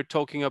we're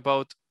talking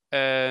about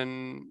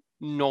an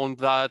non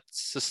that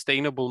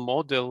sustainable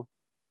model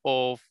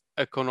of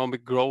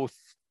economic growth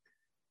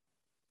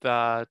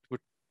that would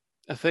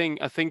I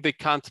think they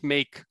can't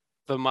make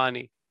the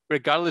money,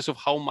 regardless of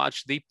how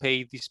much they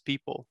pay these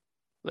people.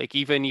 Like,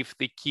 even if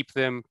they keep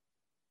them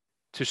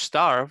to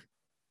starve,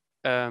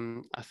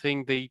 I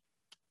think they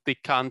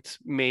can't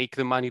make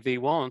the money they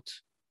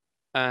want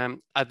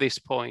at this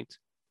point.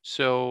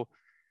 So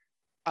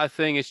I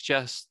think it's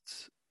just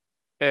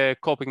a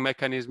coping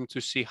mechanism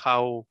to see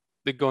how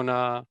they're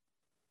gonna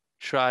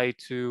try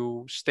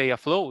to stay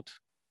afloat.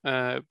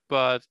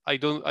 But I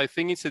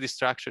think it's a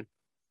distraction.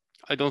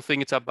 I don't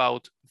think it's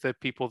about the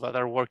people that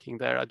are working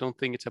there. I don't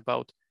think it's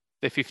about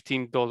the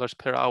 $15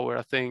 per hour.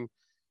 I think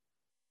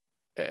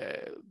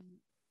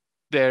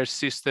their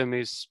system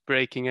is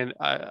breaking, and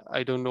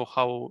I don't know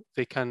how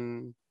they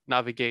can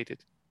navigate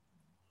it.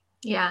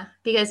 Yeah,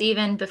 because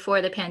even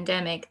before the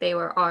pandemic, they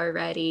were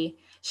already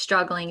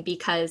struggling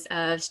because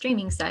of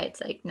streaming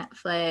sites like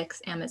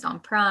Netflix,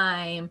 Amazon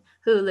Prime,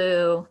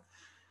 Hulu.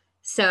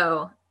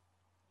 So,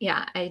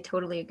 yeah, I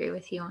totally agree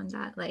with you on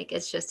that. Like,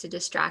 it's just a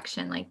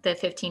distraction. Like, the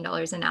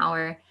 $15 an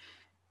hour,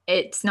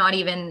 it's not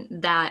even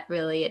that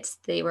really. It's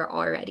they were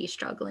already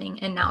struggling.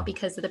 And now,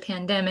 because of the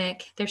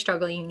pandemic, they're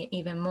struggling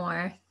even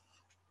more.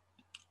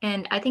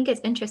 And I think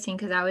it's interesting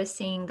because I was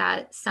seeing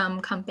that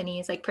some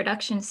companies, like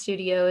production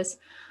studios,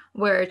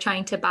 were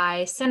trying to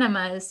buy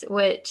cinemas,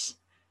 which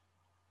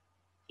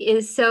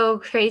is so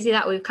crazy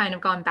that we've kind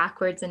of gone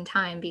backwards in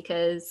time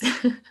because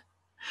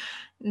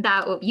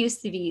that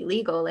used to be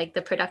legal. Like,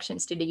 the production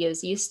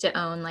studios used to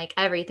own like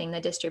everything,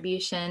 the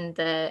distribution,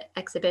 the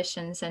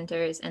exhibition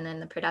centers, and then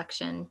the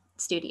production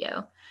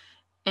studio.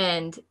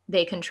 And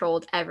they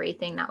controlled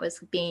everything that was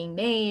being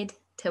made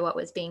to what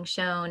was being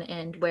shown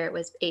and where it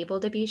was able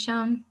to be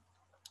shown.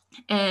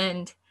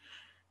 And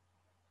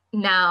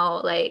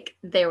now, like,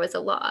 there was a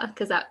law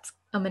because that's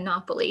a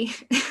monopoly.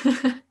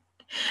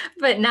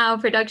 But now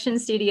production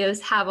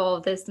studios have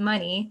all this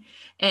money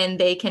and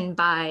they can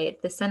buy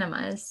the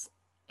cinemas.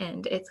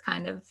 And it's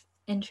kind of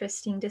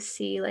interesting to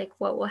see like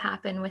what will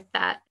happen with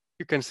that.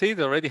 You can see it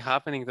already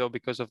happening, though,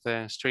 because of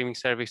the streaming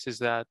services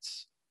that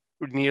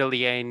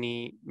nearly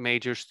any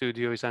major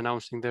studio is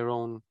announcing their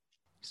own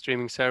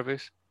streaming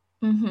service.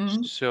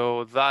 Mm-hmm.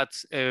 So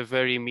that's a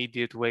very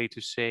immediate way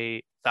to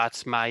say,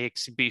 that's my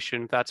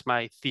exhibition, that's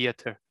my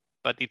theater,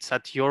 but it's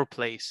at your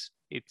place.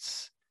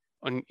 It's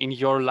in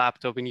your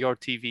laptop, in your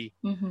TV.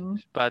 Mm-hmm.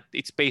 But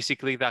it's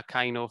basically that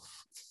kind of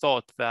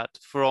thought that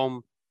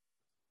from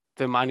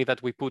the money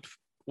that we put,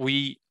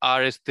 we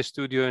are as the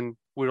studio, and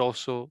we're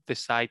also the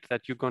site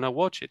that you're gonna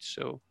watch it.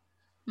 So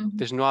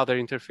there's no other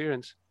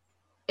interference.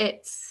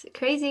 It's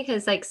crazy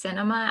because like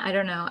cinema, I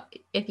don't know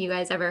if you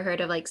guys ever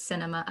heard of like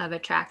cinema of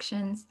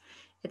attractions.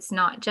 It's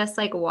not just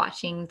like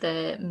watching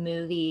the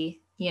movie,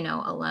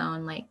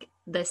 alone. Like,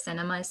 the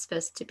cinema is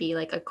supposed to be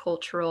like a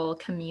cultural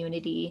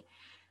community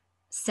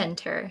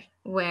center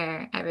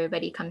where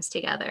everybody comes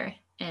together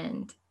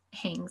and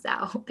hangs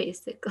out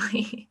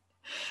basically.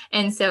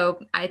 And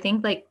so I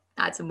think like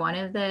that's one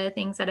of the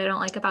things that I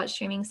don't like about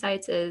streaming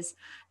sites is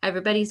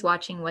everybody's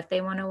watching what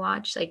they want to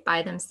watch like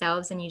by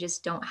themselves, and you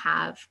just don't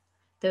have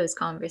those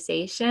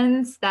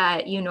conversations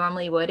that you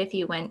normally would if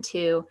you went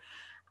to,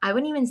 I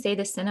wouldn't even say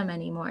the cinema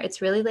anymore.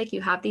 It's really like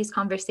you have these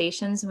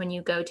conversations when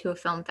you go to a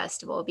film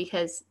festival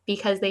because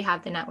they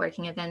have the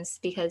networking events,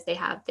 because they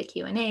have the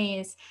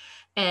Q&As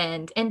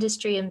and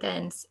industry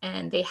events,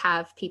 and they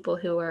have people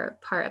who are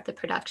part of the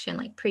production,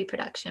 like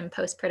pre-production,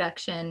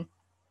 post-production.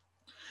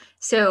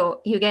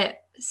 So you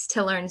get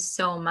to learn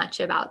so much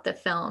about the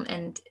film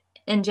and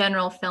in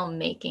general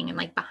filmmaking and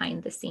like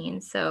behind the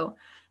scenes. So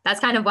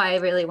that's kind of why I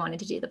really wanted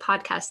to do the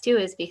podcast too,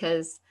 is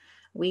because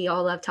we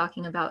all love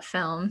talking about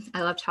film.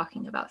 I love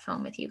talking about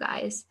film with you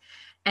guys.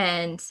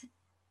 And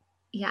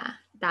yeah,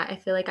 that I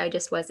feel like I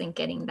just wasn't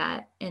getting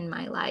that in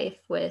my life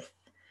with,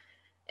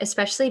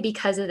 especially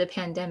because of the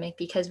pandemic,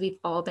 because we've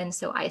all been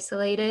so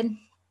isolated.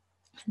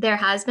 There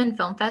has been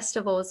film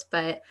festivals,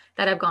 but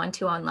that I've gone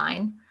to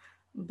online,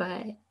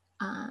 but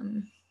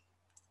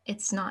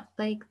it's not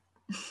like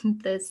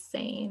the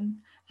same,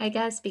 I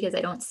guess, because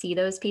I don't see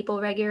those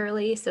people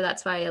regularly. So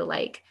that's why I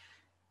like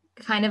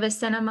kind of a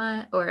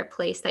cinema or a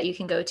place that you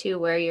can go to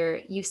where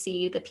you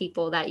see the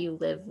people that you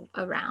live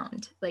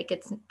around. Like,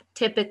 it's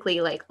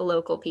typically like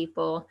local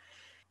people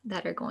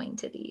that are going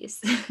to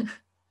these.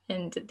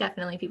 And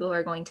definitely people who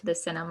are going to the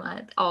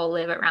cinema all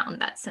live around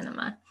that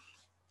cinema.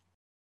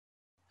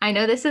 I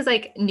know this is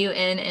like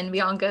Newton and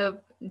Bianca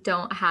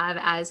don't have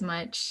as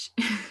much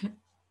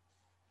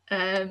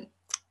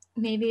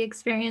maybe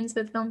experience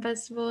with film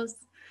festivals.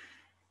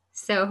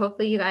 So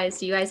hopefully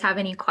do you guys have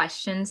any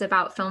questions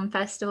about film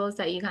festivals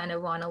that you kind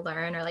of want to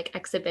learn, or like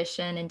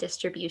exhibition and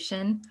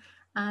distribution?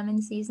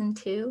 in season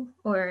 2?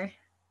 Or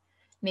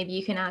maybe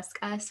you can ask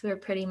us. We're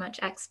pretty much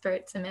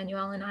experts,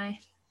 Emmanouil and I.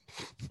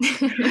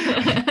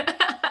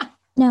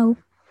 No.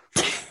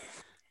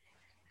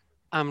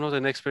 I'm not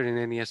an expert in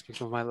any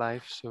aspect of my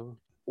life, so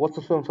What's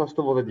a film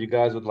festival that you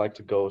guys would like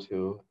to go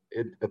to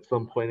at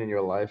some point in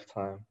your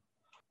lifetime?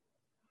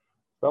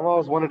 I've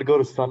always wanted to go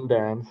to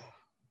Sundance.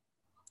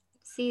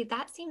 See,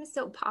 that seems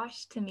so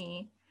posh to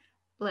me.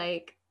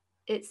 Like,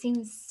 it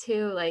seems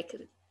too, like,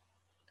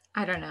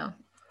 I don't know.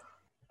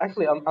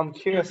 Actually, I'm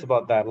curious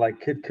about that. Like,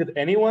 could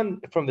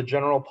anyone from the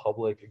general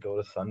public go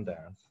to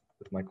Sundance?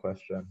 Is my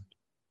question.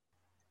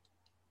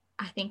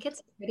 I think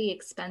it's pretty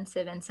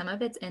expensive, and some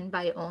of it's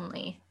invite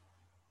only.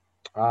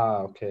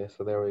 Okay,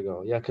 so there we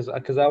go. Yeah, because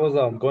I was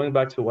going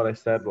back to what I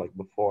said like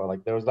before.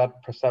 Like, there was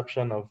that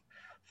perception of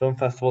film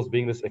festivals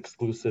being this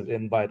exclusive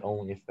invite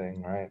only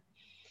thing, right?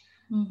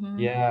 Mm-hmm.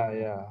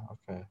 Yeah,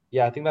 okay.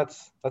 Yeah, I think that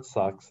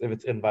sucks if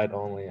it's invite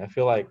only. I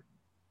feel like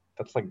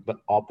that's like the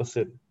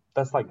opposite.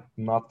 That's like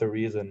not the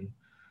reason.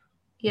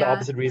 The Yeah.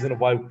 opposite reason of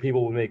why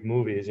people would make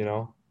movies, you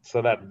know?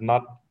 So that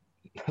not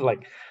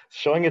like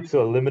showing it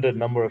to a limited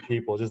number of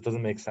people just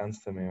doesn't make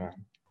sense to me,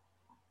 man.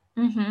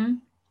 Mm-hmm.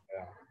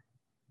 Yeah.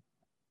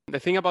 the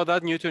thing about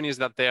that, Newton, is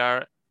that there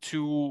are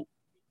two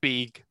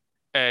big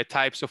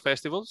types of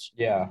festivals,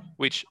 Yeah.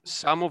 which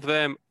some of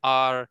them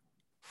are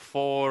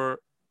for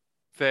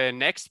the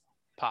next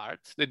part,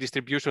 the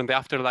distribution, the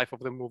afterlife of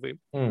the movie,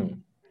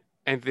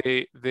 and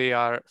they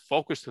are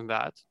focused on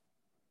that.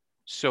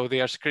 So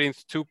they are screened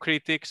to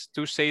critics,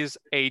 to sales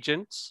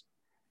agents,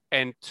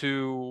 and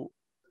to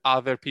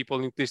other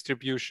people in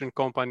distribution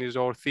companies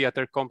or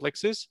theater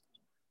complexes,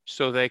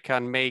 so they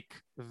can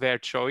make their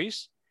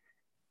choice.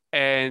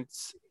 And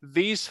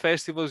these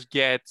festivals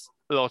get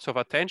lots of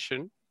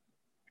attention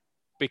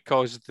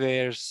because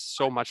there's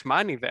so much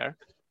money there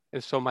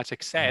and so much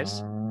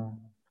excess.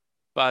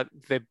 But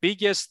the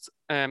biggest,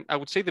 I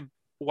would say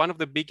one of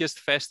the biggest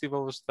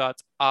festivals that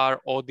are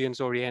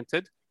audience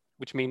oriented,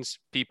 which means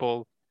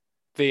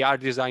they are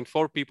designed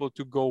for people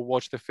to go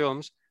watch the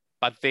films,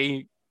 but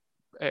they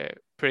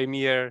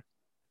premiere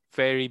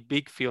very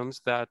big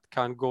films that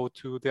can go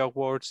to the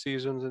award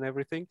seasons and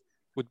everything,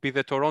 would be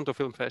the Toronto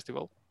Film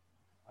Festival.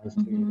 I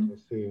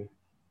see.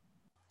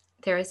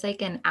 There was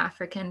like an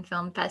African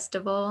film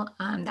festival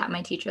that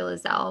my teacher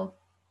Lizelle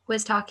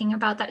was talking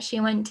about that she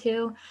went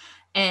to.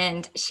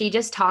 And she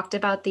just talked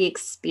about the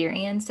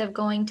experience of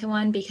going to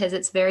one, because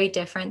it's very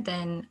different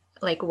than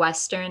like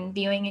Western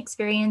viewing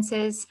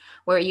experiences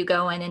where you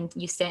go in and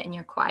you sit and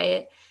you're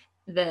quiet.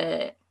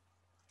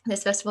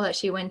 This festival that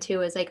she went to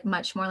was like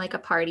much more like a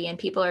party, and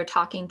people are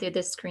talking through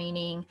the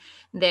screening.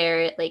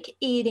 They're like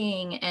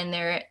eating and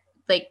they're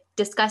like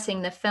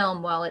discussing the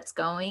film while it's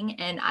going.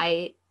 And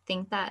I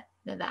think that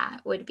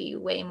would be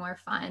way more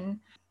fun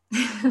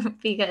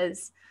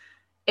because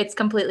it's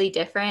completely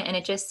different, and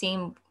it just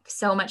seemed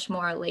so much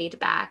more laid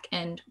back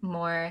and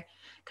more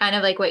kind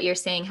of like what you're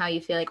saying, how you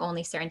feel like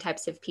only certain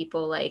types of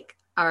people like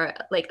are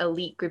like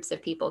elite groups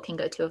of people can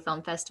go to a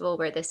film festival,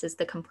 where this is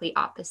the complete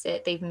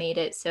opposite. They've made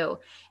it so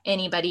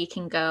anybody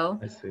can go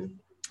I see.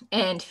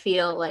 and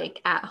feel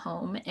like at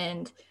home.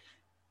 And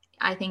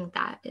I think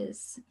that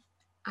is,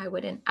 I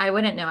wouldn't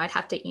know. I'd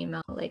have to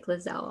email like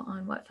Lizelle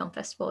on what film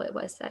festival it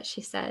was that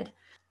she said.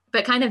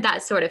 But kind of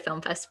that sort of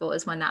film festival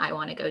is one that I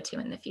want to go to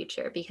in the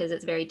future, because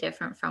it's very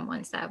different from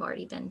ones that I've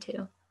already been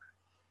to.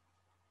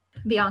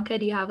 Bianca,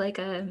 do you have like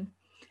a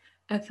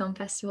film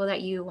festival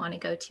that you want to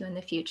go to in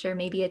the future,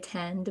 maybe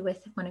attend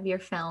with one of your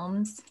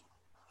films?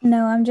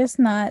 No, I'm just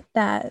not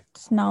that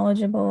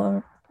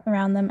knowledgeable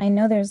around them. I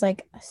know there's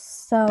like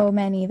so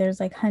many. There's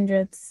like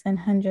hundreds and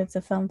hundreds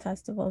of film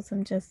festivals.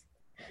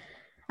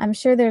 I'm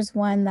sure there's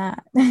one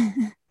that,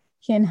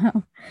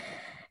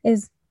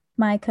 is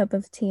my cup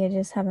of tea. I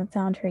just haven't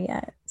found her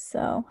yet.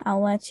 So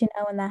I'll let you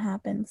know when that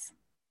happens.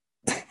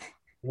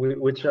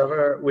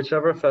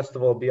 Whichever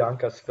festival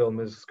Bianca's film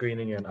is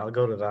screening in, I'll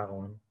go to that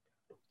one.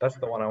 That's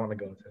the one I want to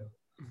go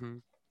to. Mm-hmm.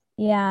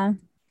 Yeah.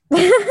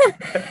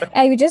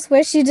 I just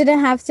wish you didn't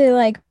have to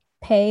like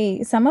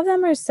pay. Some of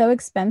them are so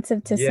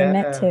expensive to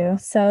submit to.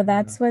 So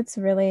that's what's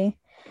really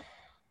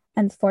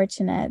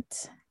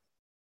unfortunate.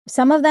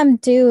 Some of them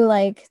do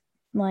like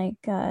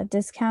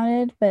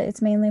discounted, but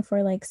it's mainly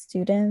for like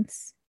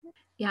students.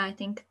 Yeah, I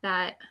think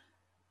that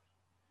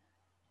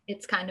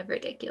it's kind of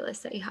ridiculous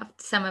that you have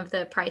some of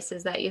the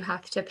prices that you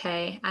have to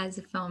pay as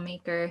a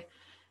filmmaker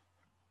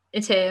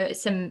to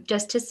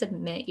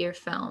submit your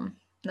film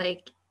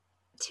like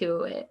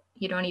to it.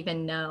 You don't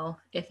even know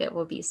if it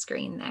will be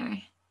screened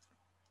there.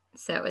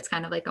 So it's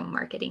kind of like a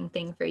marketing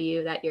thing for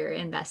you that you're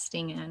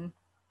investing in.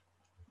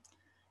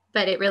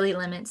 But it really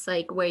limits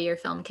like where your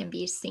film can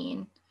be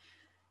seen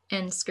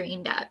and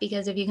screened at,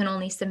 because if you can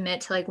only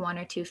submit to like one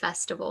or two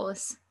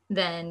festivals,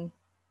 then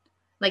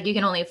like you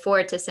can only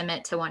afford to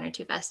submit to one or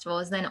two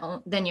festivals,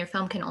 then your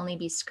film can only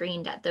be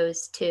screened at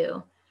those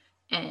two.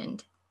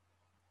 And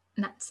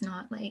that's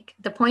not like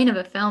the point of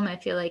a film. I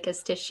feel like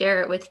is to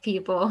share it with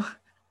people.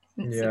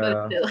 It's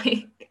supposed to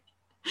like,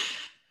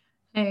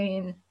 I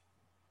mean,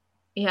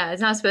 Yeah,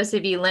 it's not supposed to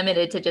be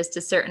limited to just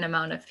a certain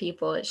amount of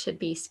people. It should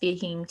be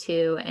speaking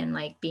to and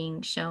like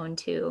being shown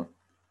to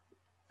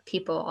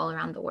people all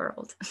around the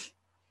world.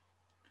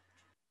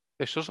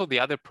 There's also the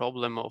other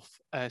problem of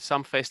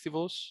some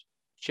festivals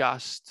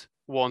just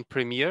want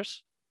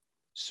premieres.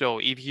 So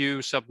if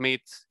you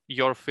submit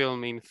your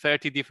film in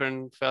 30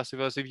 different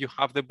festivals, if you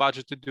have the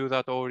budget to do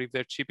that, or if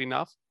they're cheap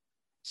enough,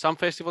 some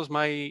festivals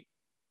might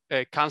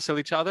cancel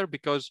each other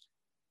because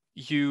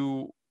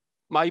you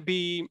might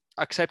be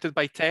accepted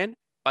by 10,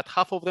 but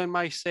half of them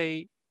might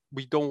say,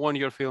 we don't want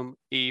your film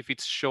if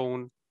it's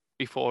shown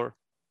before.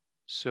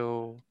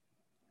 So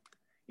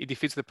it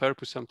defeats the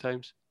purpose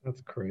sometimes.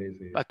 That's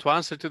crazy. But to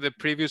answer to the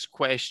previous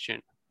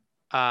question,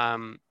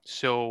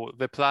 so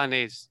the plan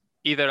is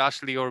either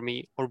Ashley or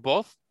me or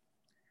both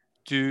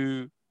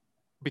to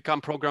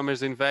become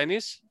programmers in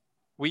Venice.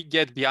 We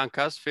get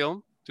Bianca's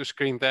film to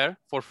screen there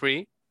for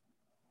free.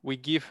 We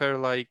give her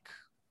like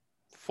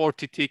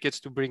 40 tickets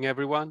to bring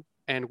everyone,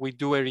 and we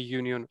do a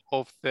reunion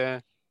of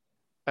the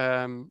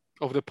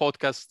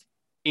podcast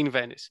in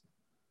Venice.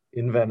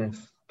 In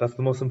Venice. That's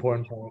the most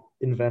important part.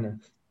 In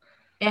Venice.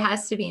 It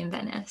has to be in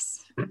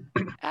Venice.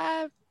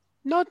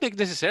 Not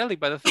necessarily,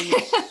 but I think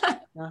it's,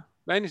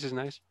 Venice is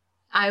nice.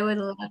 I would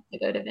love to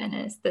go to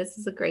Venice. This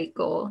is a great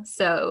goal.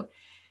 So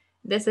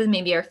this is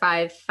maybe our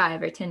 5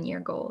 or 10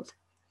 year goal.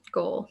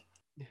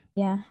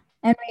 Yeah.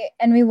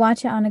 And we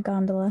watch it on a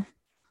gondola.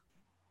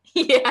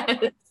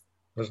 Yes.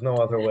 There's no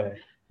other way.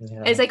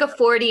 Yeah. It's like a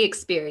 4D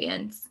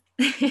experience.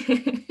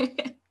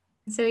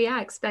 So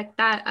yeah, expect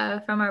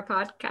that from our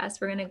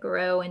podcast. We're going to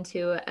grow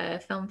into a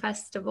film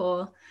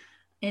festival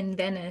in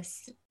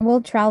Venice.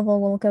 We'll travel.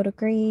 We'll go to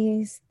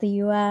Greece, the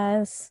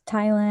US,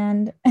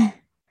 Thailand,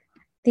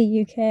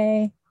 the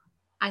UK.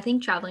 I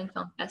think traveling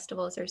film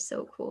festivals are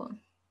so cool.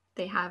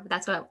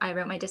 That's what I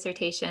wrote my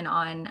dissertation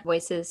on,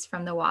 Voices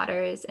from the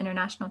Waters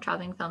International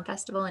Traveling Film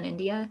Festival in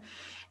India.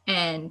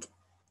 And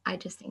I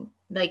just think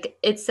like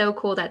it's so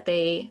cool that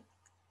they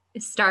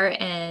start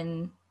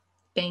in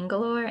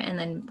Bangalore and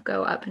then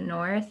go up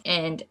north,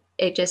 and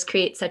it just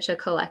creates such a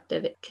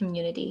collective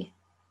community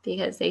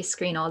because they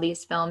screen all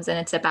these films, and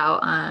it's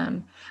about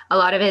a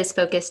lot of it is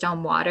focused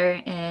on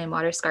water and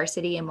water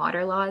scarcity and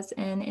water laws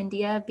in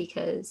India,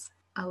 because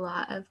a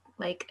lot of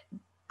like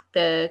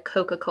the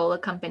Coca-Cola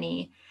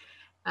company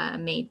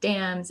made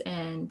dams,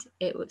 and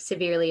it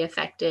severely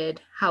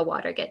affected how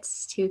water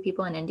gets to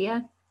people in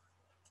India.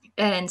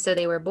 And so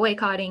they were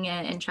boycotting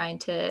it and trying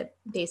to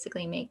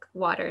basically make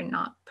water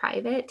not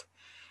private.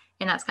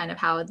 And that's kind of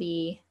how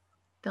the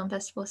film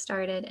festival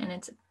started. And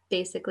it's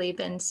basically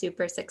been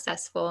super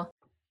successful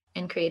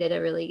and created a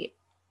really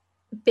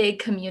big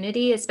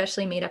community,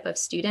 especially made up of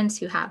students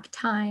who have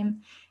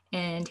time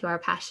and who are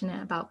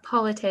passionate about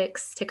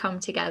politics, to come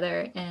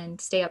together and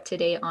stay up to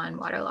date on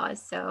water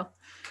laws. So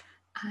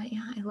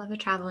yeah, I love a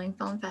traveling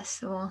film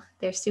festival.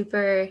 They're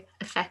super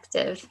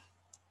effective.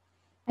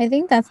 I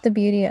think that's the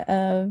beauty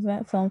of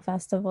film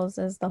festivals,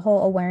 is the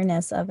whole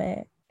awareness of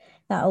it,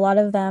 that a lot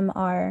of them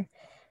are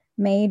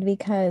made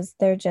because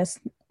there just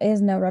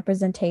is no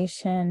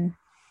representation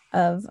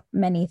of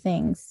many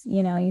things.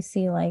 You know, you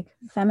see like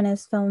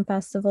feminist film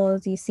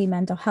festivals, you see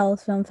mental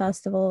health film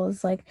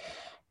festivals. Like,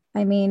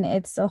 I mean,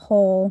 it's a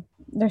whole,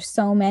 there's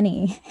so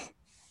many.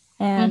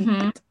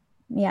 And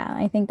yeah,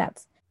 I think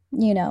that's,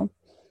 you know,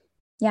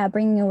 yeah,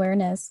 bringing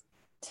awareness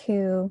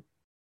to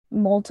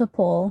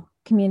multiple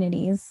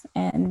communities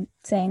and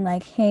saying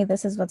like, hey,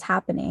 this is what's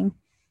happening,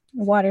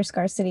 water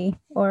scarcity,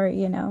 or,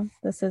 you know,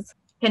 this is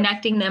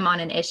connecting them on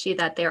an issue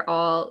that they're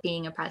all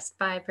being oppressed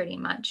by pretty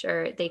much,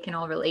 or they can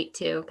all relate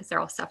to because they're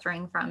all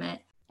suffering from it.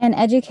 And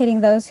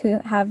educating those who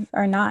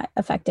are not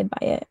affected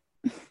by it.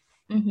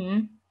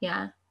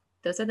 Yeah,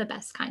 those are the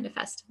best kind of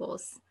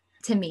festivals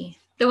to me.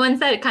 The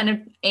ones that kind of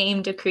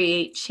aim to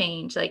create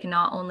change, like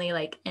not only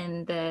like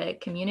in the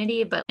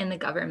community, but in the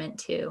government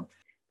too.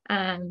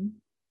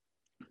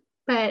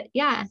 But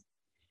yeah,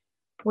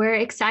 we're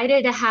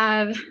excited to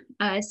have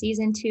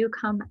season 2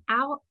 come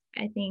out.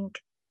 I think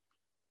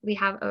we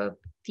have a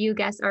few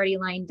guests already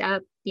lined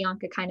up.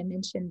 Bianca kind of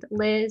mentioned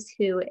Liz,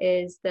 who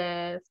is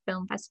the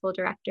film festival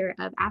director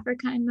of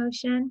Africa in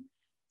Motion.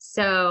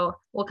 So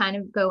we'll kind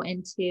of go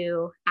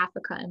into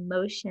Africa in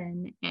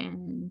Motion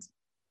and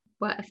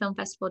what a film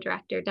festival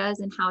director does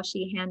and how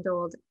she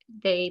handled,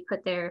 they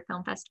put their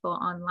film festival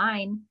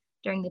online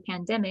during the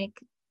pandemic,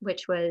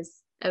 which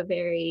was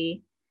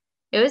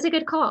it was a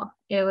good call.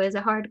 It was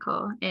a hard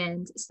call.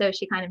 And so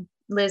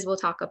Liz will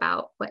talk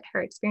about what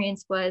her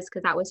experience was,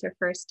 because that was her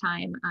first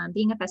time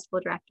being a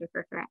festival director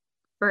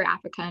for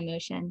Africa in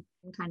Motion,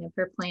 and kind of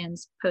her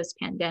plans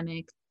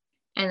post-pandemic.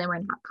 And then we're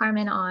going to have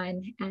Carmen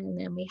on, and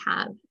then we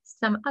have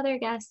some other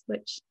guests,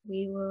 which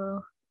we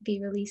will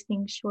be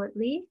releasing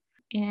shortly.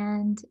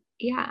 And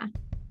yeah,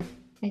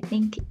 I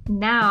think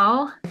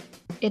now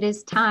it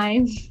is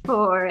time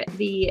for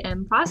the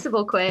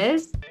impossible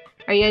quiz.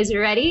 Are you guys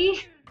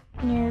ready?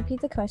 Can you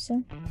repeat the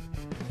question?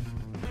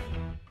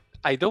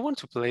 I don't want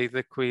to play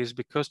the quiz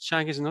because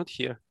Chang is not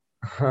here.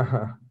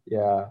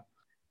 Yeah.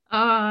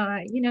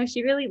 You know,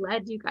 she really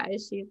led you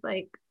guys.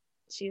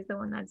 She's the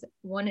one that's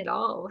won it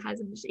all,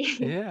 hasn't she?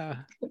 Yeah.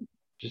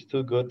 She's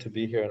too good to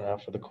be here now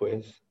for the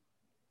quiz.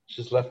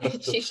 She's left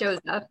us She shows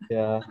up.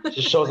 Yeah,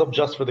 she shows up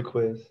just for the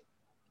quiz.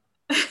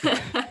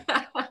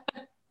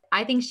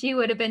 I think she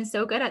would have been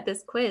so good at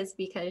this quiz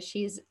because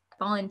she's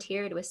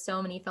volunteered with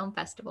so many film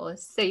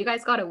festivals. So you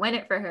guys got to win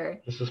it for her.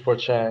 This is for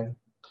Chang.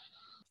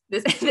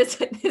 This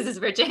is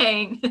for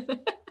Chang.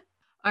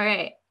 All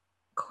right.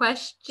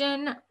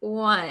 Question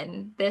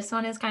 1. This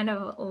one is kind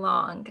of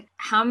long.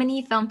 How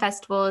many film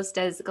festivals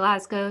does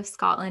Glasgow,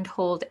 Scotland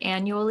hold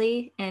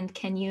annually? And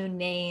can you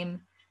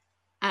name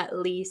at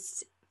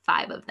least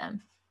 5 of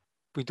them?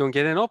 We don't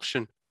get an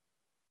option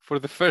for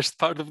the first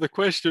part of the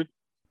question.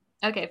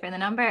 Okay, for the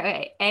number,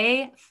 okay,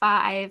 A,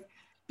 5,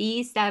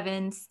 B,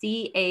 7,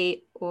 C,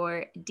 8,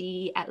 or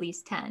D, at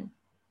least 10.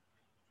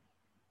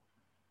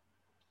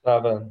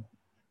 7.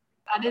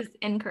 That is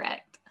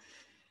incorrect.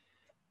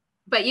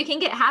 But you can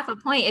get half a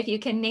point if you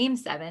can name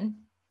 7.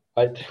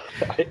 I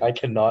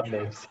cannot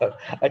name 7.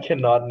 I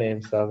cannot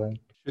name 7.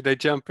 Should I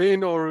jump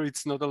in or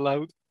it's not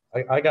allowed?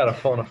 I gotta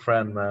phone a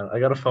friend, man. I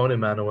gotta phone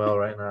Emmanouil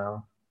right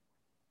now.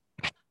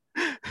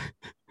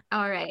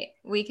 All right,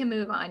 we can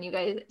move on. You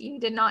guys, you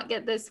did not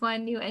get this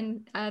one,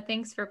 Newton.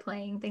 Thanks for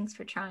playing. Thanks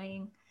for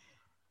trying.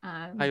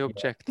 I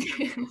object.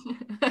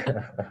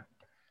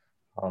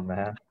 Oh,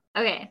 man.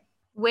 Okay,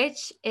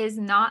 which is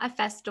not a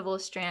festival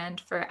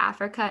strand for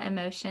Africa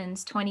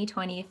Emotions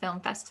 2020 Film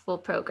Festival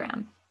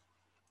program?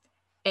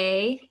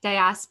 A,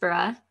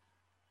 Diaspora,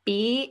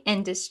 B,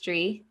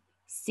 Industry,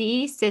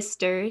 C,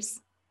 Sisters,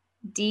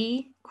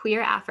 D,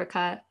 Queer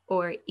Africa,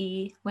 or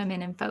E,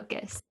 Women in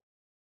Focus?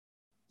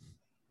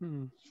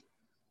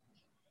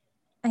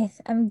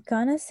 I'm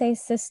gonna say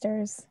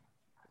Sisters.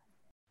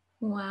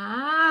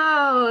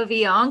 Wow,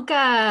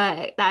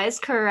 Bianca, that is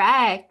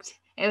correct.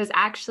 It was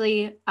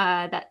actually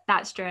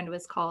that strand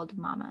was called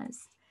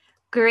Mamas.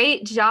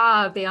 Great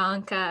job,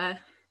 Bianca.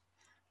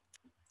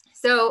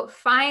 So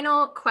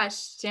final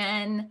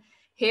question.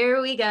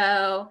 Here we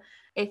go.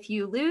 If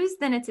you lose,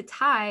 then it's a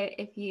tie.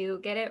 If you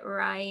get it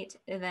right,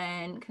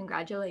 then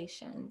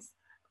congratulations.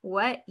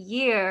 What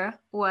year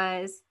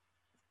was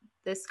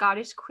the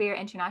Scottish Queer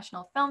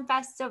International Film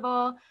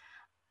Festival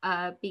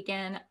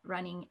began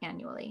running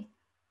annually?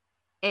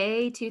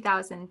 A,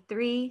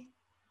 2003,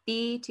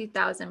 B,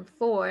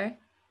 2004,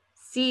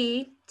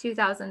 C,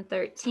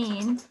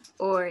 2013,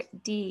 or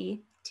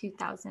D,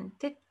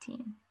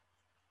 2015?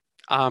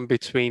 I'm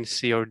between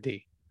C or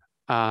D,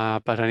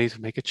 but I need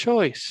to make a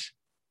choice.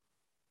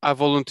 I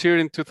volunteered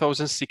in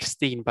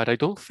 2016, but I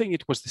don't think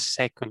it was the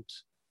second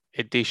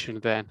edition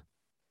then.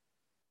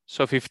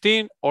 So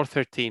 15 or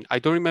 13. I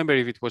don't remember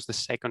if it was the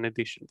second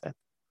edition then.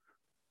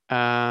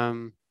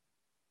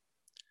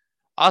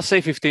 I'll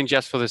say 15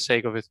 just for the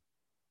sake of it.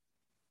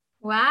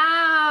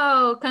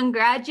 Wow,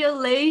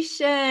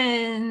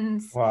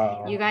 congratulations.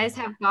 Wow. You guys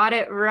have got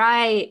it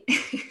right.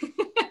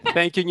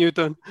 Thank you,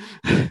 Newton.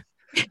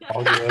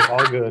 All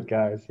good,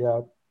 guys.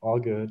 Yeah, all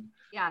good.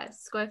 Yeah,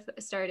 Squiff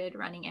started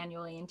running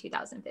annually in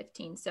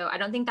 2015. So I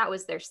don't think that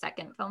was their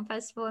second film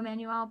festival,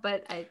 Emmanuel,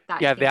 but the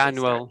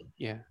annual.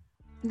 Yeah.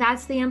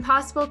 That's the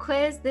Impossible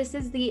Quiz. This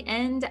is the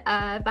end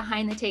of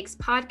Behind the Takes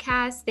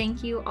podcast.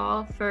 Thank you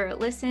all for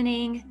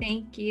listening.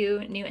 Thank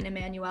you, Newton,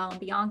 Emmanuel, and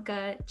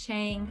Bianca,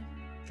 Chang,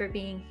 for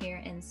being here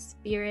in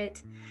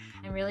spirit.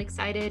 I'm really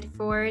excited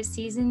for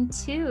season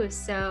 2.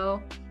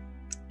 So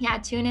yeah,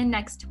 tune in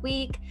next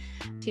week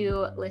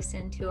to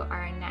listen to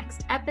our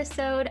next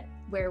episode,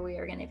 where we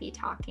are going to be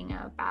talking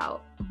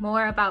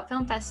more about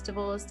film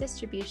festivals,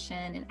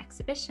 distribution, and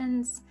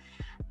exhibitions.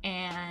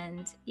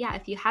 And yeah,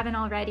 if you haven't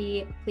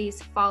already,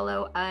 please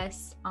follow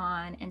us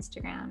on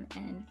Instagram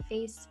and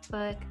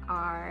Facebook.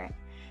 Our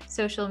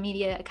social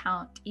media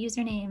account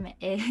username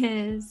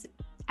is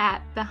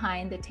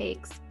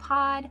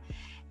 @BehindTheTakesPod,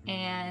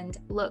 and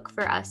look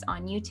for us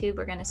on YouTube.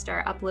 We're going to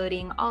start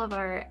uploading all of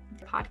our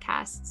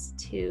podcasts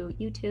to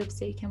YouTube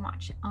so you can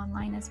watch it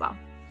online as well.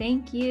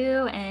 Thank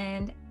you,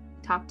 and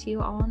talk to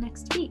you all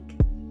next week.